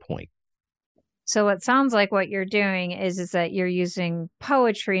 to the point. So it sounds like what you're doing is that you're using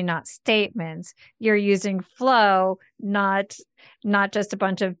poetry, not statements. You're using flow, not just a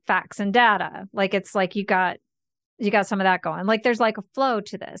bunch of facts and data. Like it's like you got some of that going. Like there's like a flow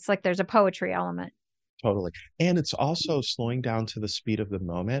to this. Like there's a poetry element. Totally. And it's also slowing down to the speed of the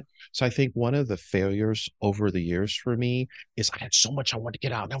moment. So I think one of the failures over the years for me is I had so much I wanted to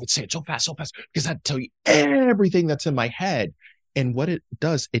get out. And I would say it so fast, because I'd tell you everything that's in my head. And what it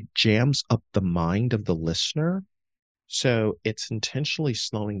does, it jams up the mind of the listener. So it's intentionally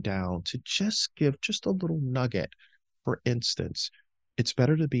slowing down to just give just a little nugget. For instance, it's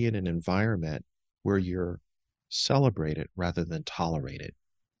better to be in an environment where you're celebrated rather than tolerated,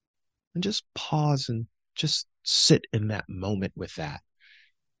 and just pause and just sit in that moment with that,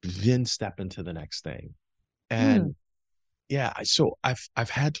 then step into the next thing. Hmm. And yeah, so I've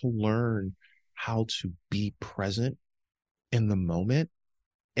had to learn how to be present in the moment.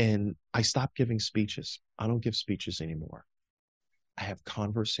 And I stopped giving speeches. I don't give speeches anymore. I have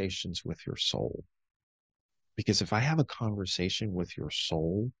conversations with your soul. Because if I have a conversation with your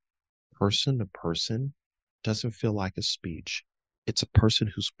soul, person to person, doesn't feel like a speech. It's a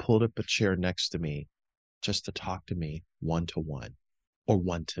person who's pulled up a chair next to me just to talk to me one to one or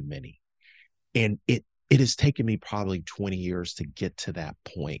one to many. And it has taken me probably 20 years to get to that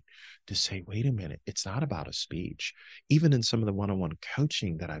point to say, wait a minute, it's not about a speech. Even in some of the one-on-one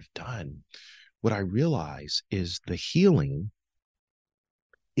coaching that I've done, what I realize is the healing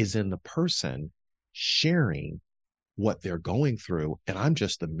is in the person sharing what they're going through. And I'm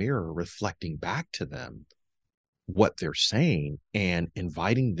just a mirror reflecting back to them what they're saying and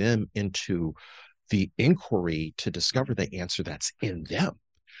inviting them into the inquiry to discover the answer that's in them.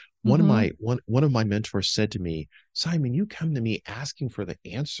 Mm-hmm. One of my mentors said to me, Simon, you come to me asking for the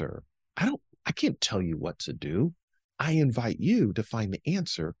answer. I can't tell you what to do. I invite you to find the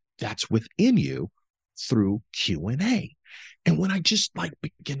answer that's within you through Q&A. And when I just like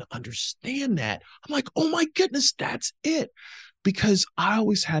begin to understand that, I'm like, oh my goodness, that's it. Because I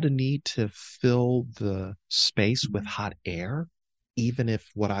always had a need to fill the space with hot air, even if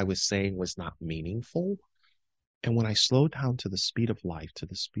what I was saying was not meaningful. And when I slowed down to the speed of life, to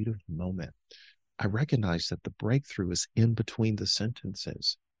the speed of the moment, I recognized that the breakthrough is in between the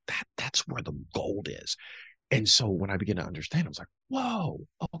sentences. That's where the gold is. And so when I began to understand, I was like, whoa,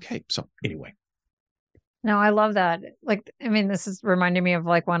 okay. So anyway. No, I love that. Like, I mean, this is reminding me of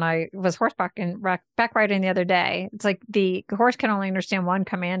like when I was horseback and back riding the other day. It's like the horse can only understand one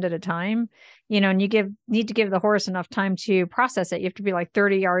command at a time, and you need to give the horse enough time to process it. You have to be like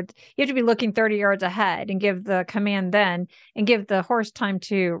 30 yards. You have to be looking 30 yards ahead and give the command then and give the horse time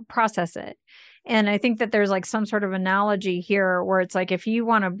to process it. And I think that there's like some sort of analogy here where it's like if you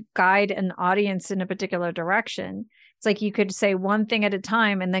want to guide an audience in a particular direction, it's like you could say one thing at a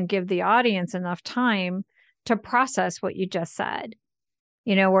time and then give the audience enough time to process what you just said,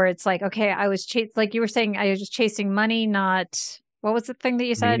 where it's like, okay, like you were saying, I was just chasing money, not, what was the thing that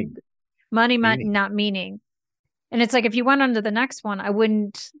you said? Meaning. Money, Meaning. not meaning. And it's like, if you went on to the next one, I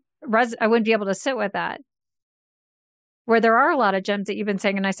wouldn't be able to sit with that. Where there are a lot of gems that you've been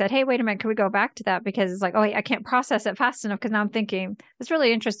saying. And I said, hey, wait a minute, can we go back to that? Because it's like, oh, I can't process it fast enough. Cause now I'm thinking it's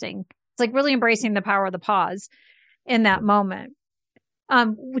really interesting. It's like really embracing the power of the pause in that moment.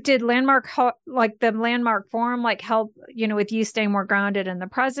 Did the landmark forum like help, with you staying more grounded in the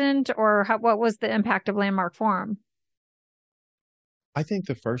present, or what was the impact of landmark forum? I think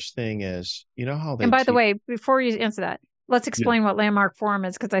the first thing is, you know how And they by the teach. way, before you answer that, let's Yeah. explain what landmark forum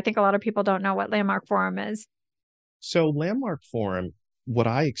is, because I think a lot of people don't know what landmark forum is. So Landmark Forum, what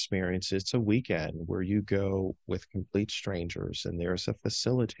I experience, it's a weekend where you go with complete strangers and there's a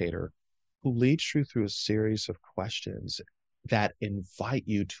facilitator who leads you through a series of questions that invite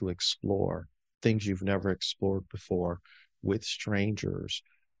you to explore things you've never explored before with strangers.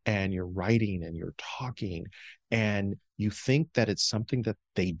 And you're writing and you're talking and you think that it's something that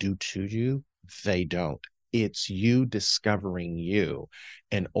they do to you. They don't. It's you discovering you.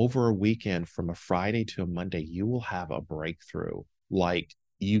 And over a weekend, from a Friday to a Monday, you will have a breakthrough like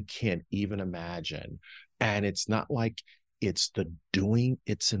you can't even imagine. And it's not like it's the doing,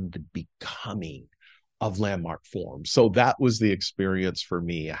 it's in the becoming of Landmark Forum. So that was the experience for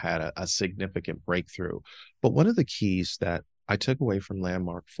me. I had a significant breakthrough. But one of the keys that I took away from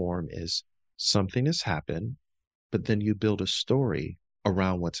Landmark Forum is something has happened, but then you build a story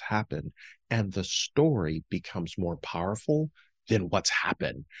around what's happened, and the story becomes more powerful than what's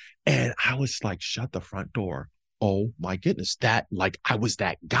happened. And I was like, shut the front door. Oh my goodness, that like I was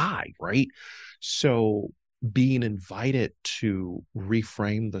that guy, right? So being invited to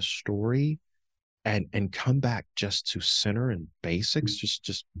reframe the story and come back just to center and basics,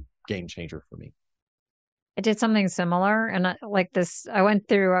 just game changer for me. I did something similar, and like this, I went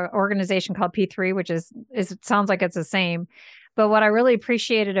through an organization called P3, which is it sounds like it's the same. But what I really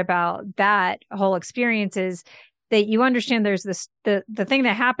appreciated about that whole experience is that you understand there's the thing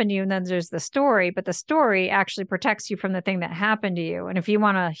that happened to you, and then there's the story, but the story actually protects you from the thing that happened to you. And if you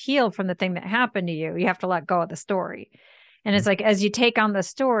want to heal from the thing that happened to you, you have to let go of the story. And it's like, as you take on the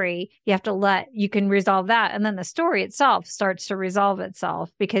story, you can resolve that. And then the story itself starts to resolve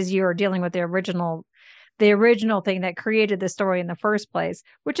itself because you're dealing with the original thing that created the story in the first place,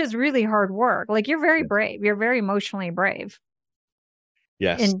 which is really hard work. Like you're very Yes. brave. You're very emotionally brave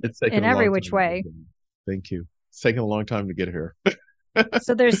Yes, in it's taken a every long which time to get way. here. Thank you. It's taken a long time to get here.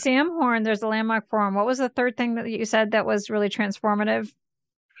 So there's Sam Horn, there's the Landmark Forum. What was the third thing that you said that was really transformative?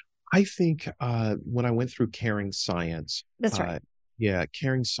 I think when I went through Caring Science, That's right. Yeah,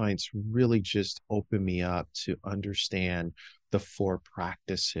 caring science really just opened me up to understand the four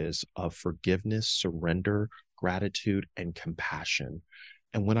practices of forgiveness, surrender, gratitude, and compassion.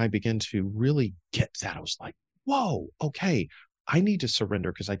 And when I began to really get that, I was like, whoa, okay, I need to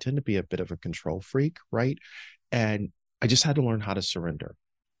surrender because I tend to be a bit of a control freak, right? And I just had to learn how to surrender.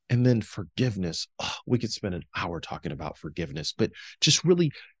 And then forgiveness. Oh, we could spend an hour talking about forgiveness, but just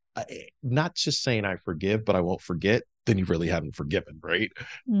really not just saying I forgive, but I won't forget, then you really haven't forgiven, right?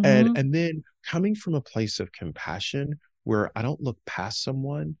 And Mm-hmm. and then coming from a place of compassion where I don't look past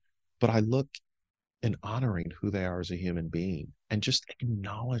someone, but I look and honoring who they are as a human being and just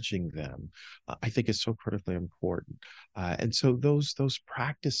acknowledging them, I think is so critically important. And so those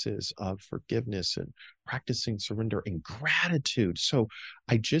practices of forgiveness and practicing surrender and gratitude. So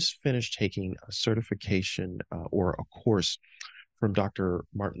I just finished taking a certification or a course from Dr.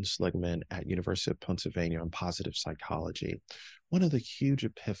 Martin Seligman at University of Pennsylvania on positive psychology. One of the huge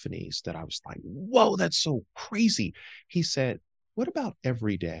epiphanies that I was like, whoa, that's so crazy. He said, what about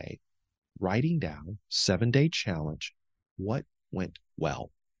every day writing down 7-day challenge, what went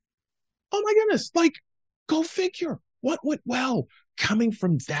well? Oh my goodness, like, go figure. What went well? Coming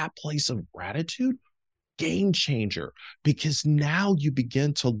from that place of gratitude, game changer, because now you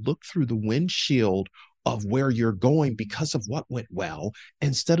begin to look through the windshield of where you're going because of what went well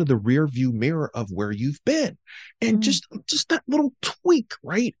instead of the rear view mirror of where you've been. And Mm. just that little tweak,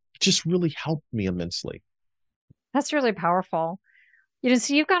 right? Just really helped me immensely. That's really powerful.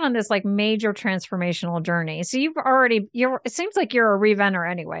 So you've gone on this like major transformational journey. So it seems like you're a reinventor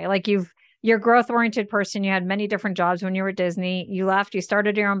anyway. Like you're a growth oriented person. You had many different jobs when you were at Disney. You left, you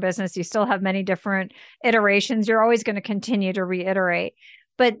started your own business. You still have many different iterations. You're always going to continue to reiterate.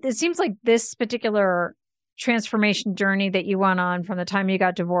 But it seems like this particular transformation journey that you went on from the time you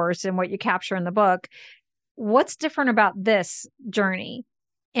got divorced and what you capture in the book, what's different about this journey?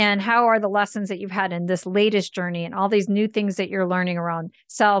 And how are the lessons that you've had in this latest journey and all these new things that you're learning around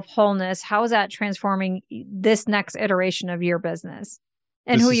self-wholeness? How is that transforming this next iteration of your business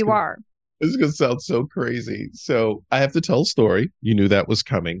and This who is you gonna, are? this is gonna sound so crazy. So I have to tell a story. You knew that was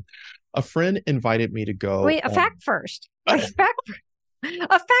coming. A friend invited me to go Wait, a on. fact first. A fact, a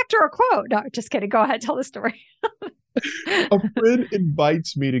fact or a quote? No, just kidding. Go ahead, tell the story. A friend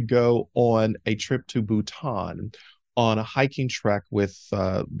invites me to go on a trip to Bhutan on a hiking trek with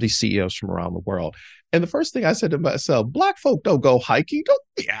the CEOs from around the world. And the first thing I said to myself, Black folk don't go hiking. Don't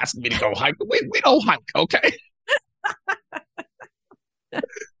be asking me to go hiking. We don't hike, okay?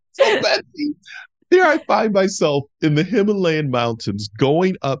 So Betsy, there I find myself in the Himalayan mountains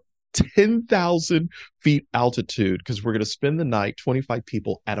going up 10,000 feet altitude because we're going to spend the night, 25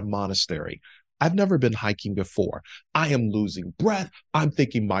 people, at a monastery. I've never been hiking before. I am losing breath. I'm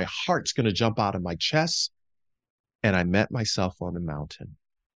thinking my heart's going to jump out of my chest. And I met myself on the mountain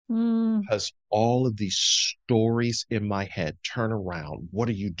Mm, because all of these stories in my head turn around. What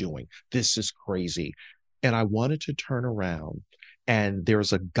are you doing? This is crazy. And I wanted to turn around, and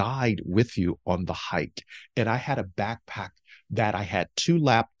there's a guide with you on the hike. And I had a backpack that I had 2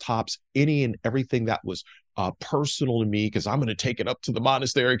 laptops, any and everything that was personal to me, because I'm going to take it up to the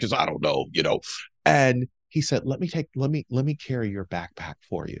monastery because I don't know. And he said, let me carry your backpack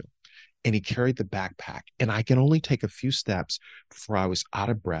for you. And he carried the backpack, and I can only take a few steps before I was out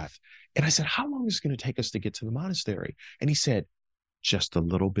of breath. And I said, how long is it going to take us to get to the monastery? And he said, just a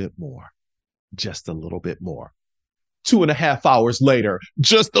little bit more, just a little bit more. 2.5 hours later,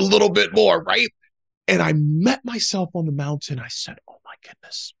 just a little bit more, right? And I met myself on the mountain. I said, oh my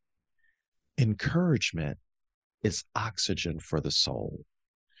goodness, encouragement is oxygen for the soul.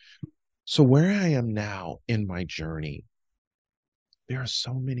 So where I am now in my journey, there are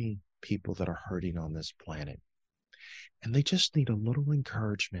so many people that are hurting on this planet, and they just need a little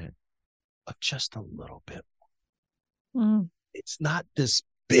encouragement of just a little bit. mm, It's not this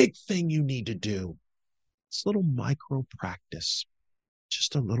big thing you need to do. It's a little micro practice,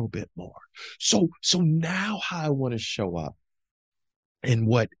 just a little bit more. So now how I want to show up and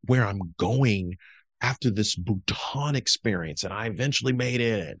where I'm going after this Bhutan experience, and I eventually made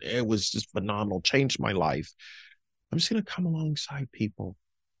it. It was just phenomenal, changed my life. I'm just going to come alongside people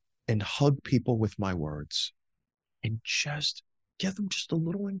and hug people with my words and just give them just a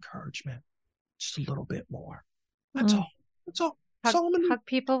little encouragement, just a little bit more. That's mm. all. That's all. Hug, Solomon. hug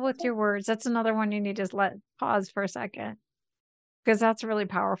people with your words. That's another one you need to let pause for a second because that's really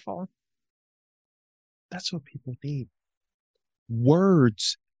powerful. That's what people need.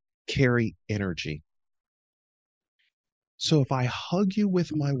 Words carry energy. So if I hug you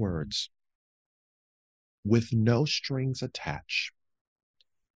with my words, with no strings attached,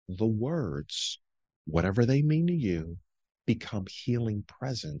 the words, whatever they mean to you, become healing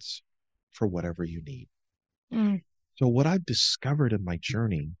presence for whatever you need. Mm. So what I've discovered in my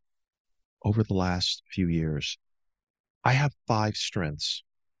journey over the last few years, I have 5 strengths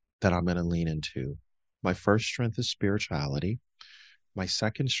that I'm going to lean into. My first strength is spirituality. My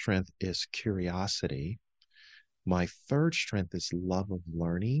second strength is curiosity. My third strength is love of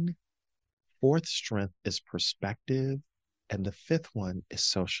learning. Fourth strength is perspective. And the fifth one is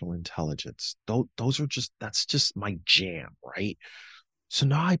social intelligence. That's just my jam, right? So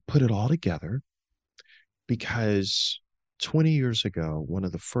now I put it all together because 20 years ago, one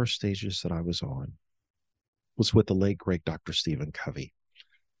of the first stages that I was on was with the late, great Dr. Stephen Covey.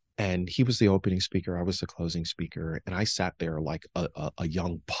 And he was the opening speaker. I was the closing speaker. And I sat there like a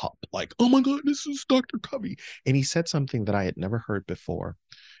young pup, like, oh my God, this is Dr. Covey. And he said something that I had never heard before.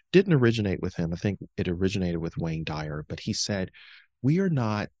 Didn't originate with him. I think it originated with Wayne Dyer. But he said, we are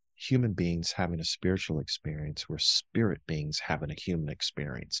not human beings having a spiritual experience. We're spirit beings having a human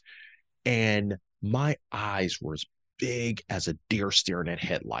experience. And my eyes were as big as a deer staring at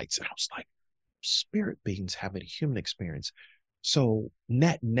headlights. And I was like, spirit beings having a human experience. So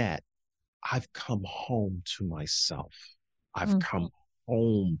net, I've come home to myself. I've come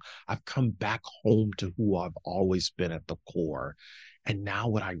home. I've come back home to who I've always been at the core. And now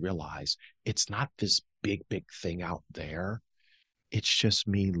what I realize, it's not this big thing out there. It's just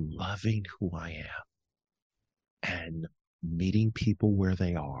me loving who I am and meeting people where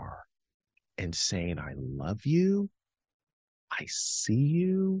they are and saying, I love you. I see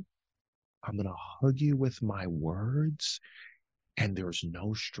you. I'm going to hug you with my words. And there's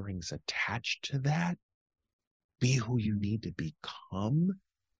no strings attached to that. Be who you need to become.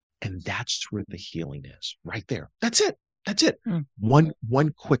 And that's where the healing is, right there. That's it. That's it. One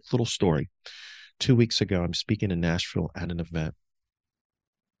quick little story. 2 weeks ago, I'm speaking in Nashville at an event.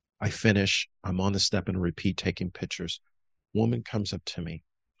 I finish. I'm on the step and repeat, taking pictures. Woman comes up to me.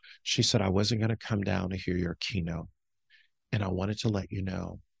 She said, I wasn't going to come down to hear your keynote. And I wanted to let you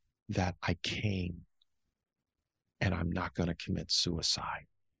know that I came and I'm not going to commit suicide.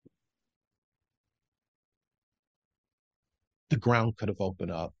 The ground could have opened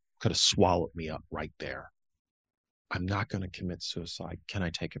up, could have swallowed me up right there. I'm not going to commit suicide. Can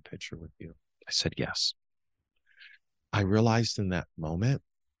I take a picture with you? I said, yes. I realized in that moment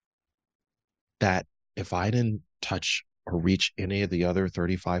that if I didn't touch or reach any of the other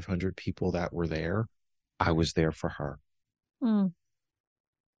 3,500 people that were there, I was there for her.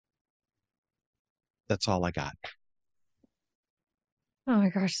 That's all I got. Oh my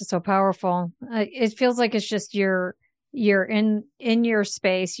gosh, it's so powerful. It feels like it's just you're in your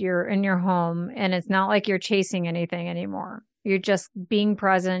space, you're in your home, and it's not like you're chasing anything anymore. You're just being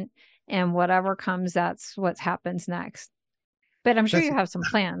present, and whatever comes, that's what happens next. But I'm sure you have some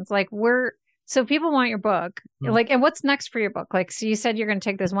plans. So people want your book, and what's next for your book? Like, so you said you're going to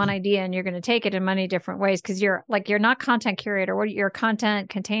take this one idea and you're going to take it in many different ways because you're not content curator. You're a content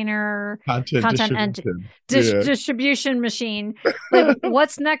container, content distribution machine. Like,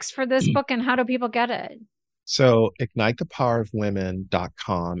 what's next for this book and how do people get it? So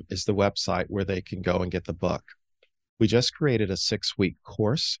ignitethepowerofwomen.com is the website where they can go and get the book. We just created a 6-week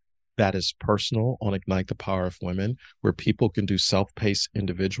course that is personal on Ignite the Power of Women, where people can do self-paced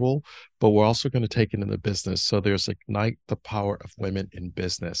individual, but we're also going to take it into business. So there's Ignite the Power of Women in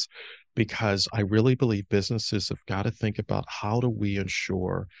Business, because I really believe businesses have got to think about how do we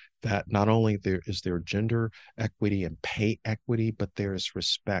ensure that not only there is gender equity and pay equity, but there is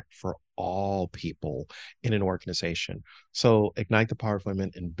respect for all people in an organization. So Ignite the Power of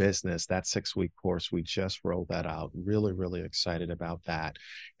Women in Business, that 6-week course, we just rolled that out. Really, really excited about that.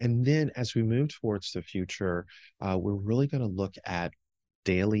 And then as we move towards the future, we're really going to look at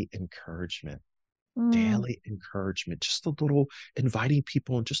daily encouragement. Daily encouragement, just a little inviting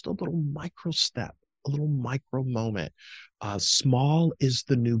people in just a little micro step, a little micro moment. Small is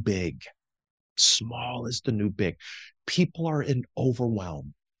the new big. Small is the new big. People are in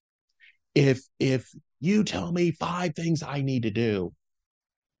overwhelm. If you tell me 5 things I need to do,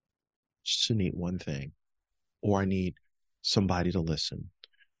 just to need one thing, or I need somebody to listen,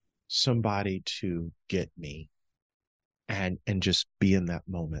 somebody to get me, and just be in that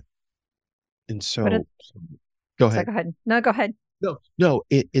moment. And so, go ahead. Go ahead. No, go ahead. No,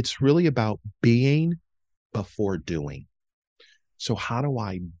 it's really about being before doing. So how do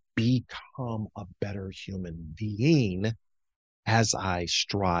I become a better human being as I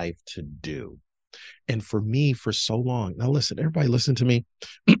strive to do? And for me, for so long, now listen, everybody listen to me.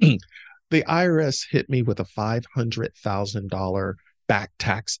 The IRS hit me with a $500,000 back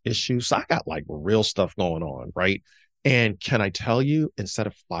tax issue. So I got like real stuff going on, right? And can I tell you, instead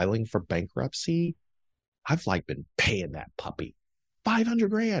of filing for bankruptcy, I've like been paying that puppy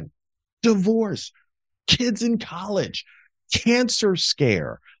 $500,000, divorce, kids in college, cancer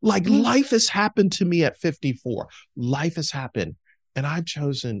scare. Like life has happened to me at 54. Life has happened. And I've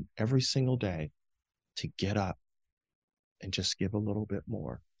chosen every single day to get up and just give a little bit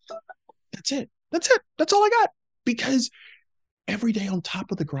more. That's it. That's it. That's all I got. Because every day on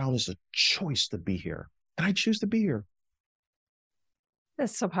top of the ground is a choice to be here. And I choose to be here.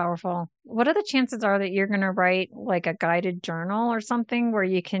 That's so powerful. What are the chances are that you're going to write like a guided journal or something where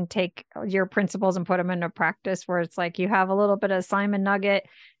you can take your principles and put them into practice, where it's like you have a little bit of Simon nugget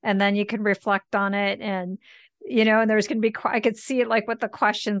and then you can reflect on it, and and there's going to be, I could see it like with the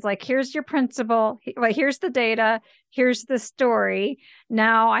questions, like, here's your principle, like, here's the data, here's the story.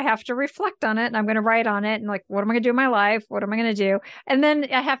 Now I have to reflect on it and I'm going to write on it. And like, what am I going to do in my life? What am I going to do? And then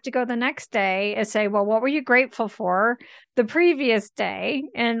I have to go the next day and say, well, what were you grateful for the previous day?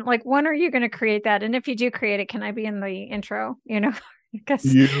 And like, when are you going to create that? And if you do create it, can I be in the intro, because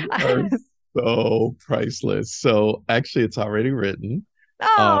You are so priceless. So actually, it's already written.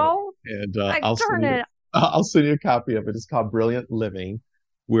 And darn it. I'll send you a copy of it. It's called Brilliant Living,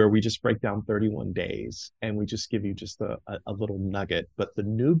 where we just break down 31 days and we just give you just a little nugget. But the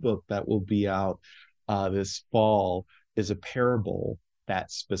new book that will be out this fall is a parable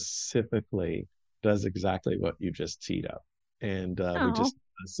that specifically does exactly what you just teed up. And we just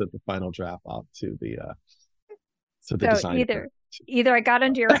sent the final draft off to the design. Either I got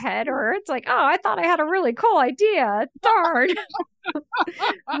into your head, or it's like, oh, I thought I had a really cool idea. Darn. Well,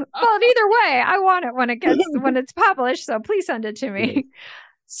 either way, I want it when it's published. So please send it to me. Yeah.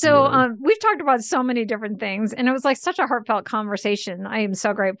 So we've talked about so many different things, and it was like such a heartfelt conversation. I am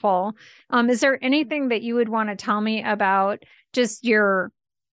so grateful. Is there anything that you would want to tell me about just your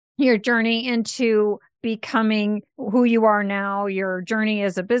journey into becoming who you are now, your journey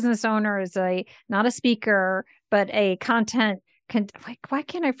as a business owner, as not a speaker, but a content, why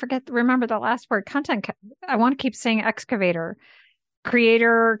can't I remember the last word? Content. I want to keep saying excavator,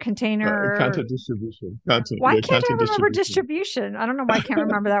 creator, container. Content distribution. Why can't I remember distribution? I don't know why I can't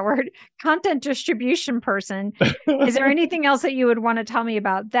remember that word. Content distribution person. Is there anything else that you would want to tell me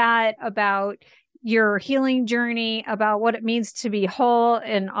about that, about your healing journey, about what it means to be whole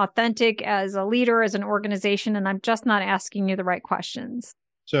and authentic as a leader, as an organization? And I'm just not asking you the right questions.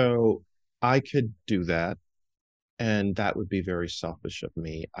 So I could do that, and that would be very selfish of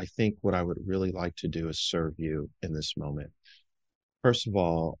me. I think what I would really like to do is serve you in this moment. First of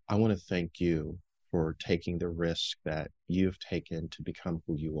all, I want to thank you for taking the risk that you've taken to become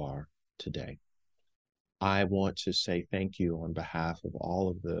who you are today. I want to say thank you on behalf of all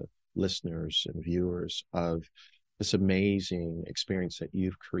of the listeners and viewers of this amazing experience that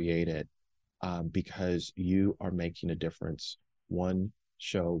you've created, because you are making a difference, one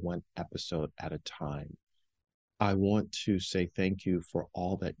show, one episode at a time. I want to say thank you for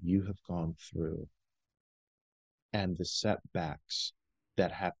all that you have gone through and the setbacks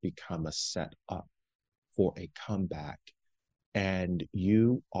that have become a setup for a comeback. And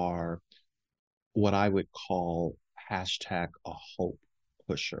you are what I would call hashtag a hope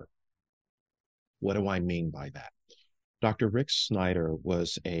pusher. What do I mean by that? Dr. Rick Snyder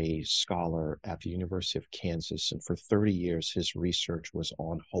was a scholar at the University of Kansas, and for 30 years, his research was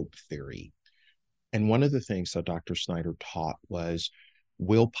on hope theory. And one of the things that Dr. Snyder taught was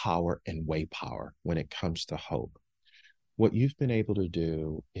willpower and way power when it comes to hope. What you've been able to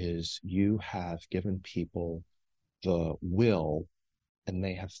do is you have given people the will, and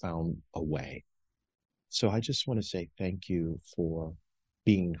they have found a way. So I just want to say thank you for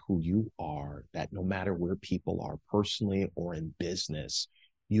being who you are, that no matter where people are personally or in business,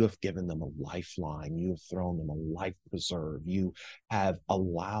 you have given them a lifeline. You have thrown them a life preserve. You have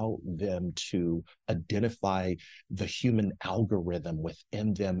allowed them to identify the human algorithm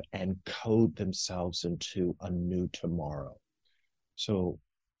within them and code themselves into a new tomorrow. So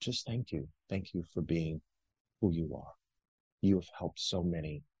just thank you. Thank you for being who you are. You have helped so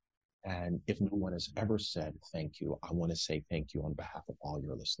many. And if no one has ever said thank you, I want to say thank you on behalf of all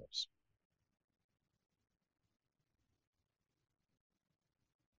your listeners.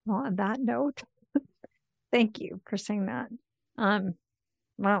 Well, on that note, thank you for saying that.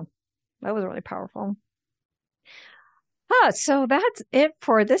 Wow, that was really powerful. So that's it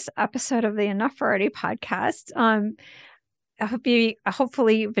for this episode of the Enough Already podcast.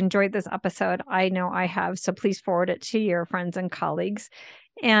 Hopefully you've enjoyed this episode. I know I have, so please forward it to your friends and colleagues.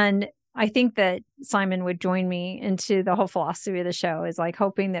 And I think that Simon would join me into the whole philosophy of the show, is like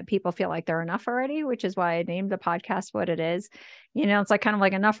hoping that people feel like they're enough already, which is why I named the podcast what it is. It's like kind of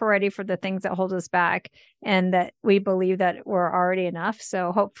like enough already for the things that hold us back, and that we believe that we're already enough.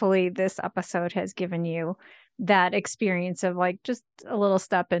 So hopefully this episode has given you that experience of like just a little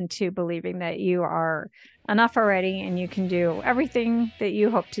step into believing that you are enough already and you can do everything that you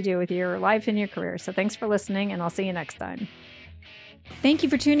hope to do with your life and your career. So thanks for listening, and I'll see you next time. Thank you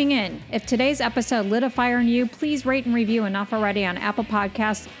for tuning in. If today's episode lit a fire in you, please rate and review Enough Already on Apple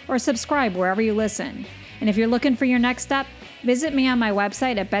Podcasts or subscribe wherever you listen. And if you're looking for your next step, visit me on my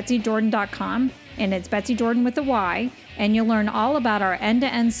website at betsyjordan.com, and it's Betsy Jordan with a Y, and you'll learn all about our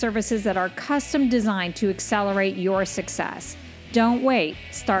end-to-end services that are custom designed to accelerate your success. Don't wait.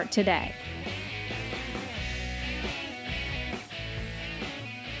 Start today.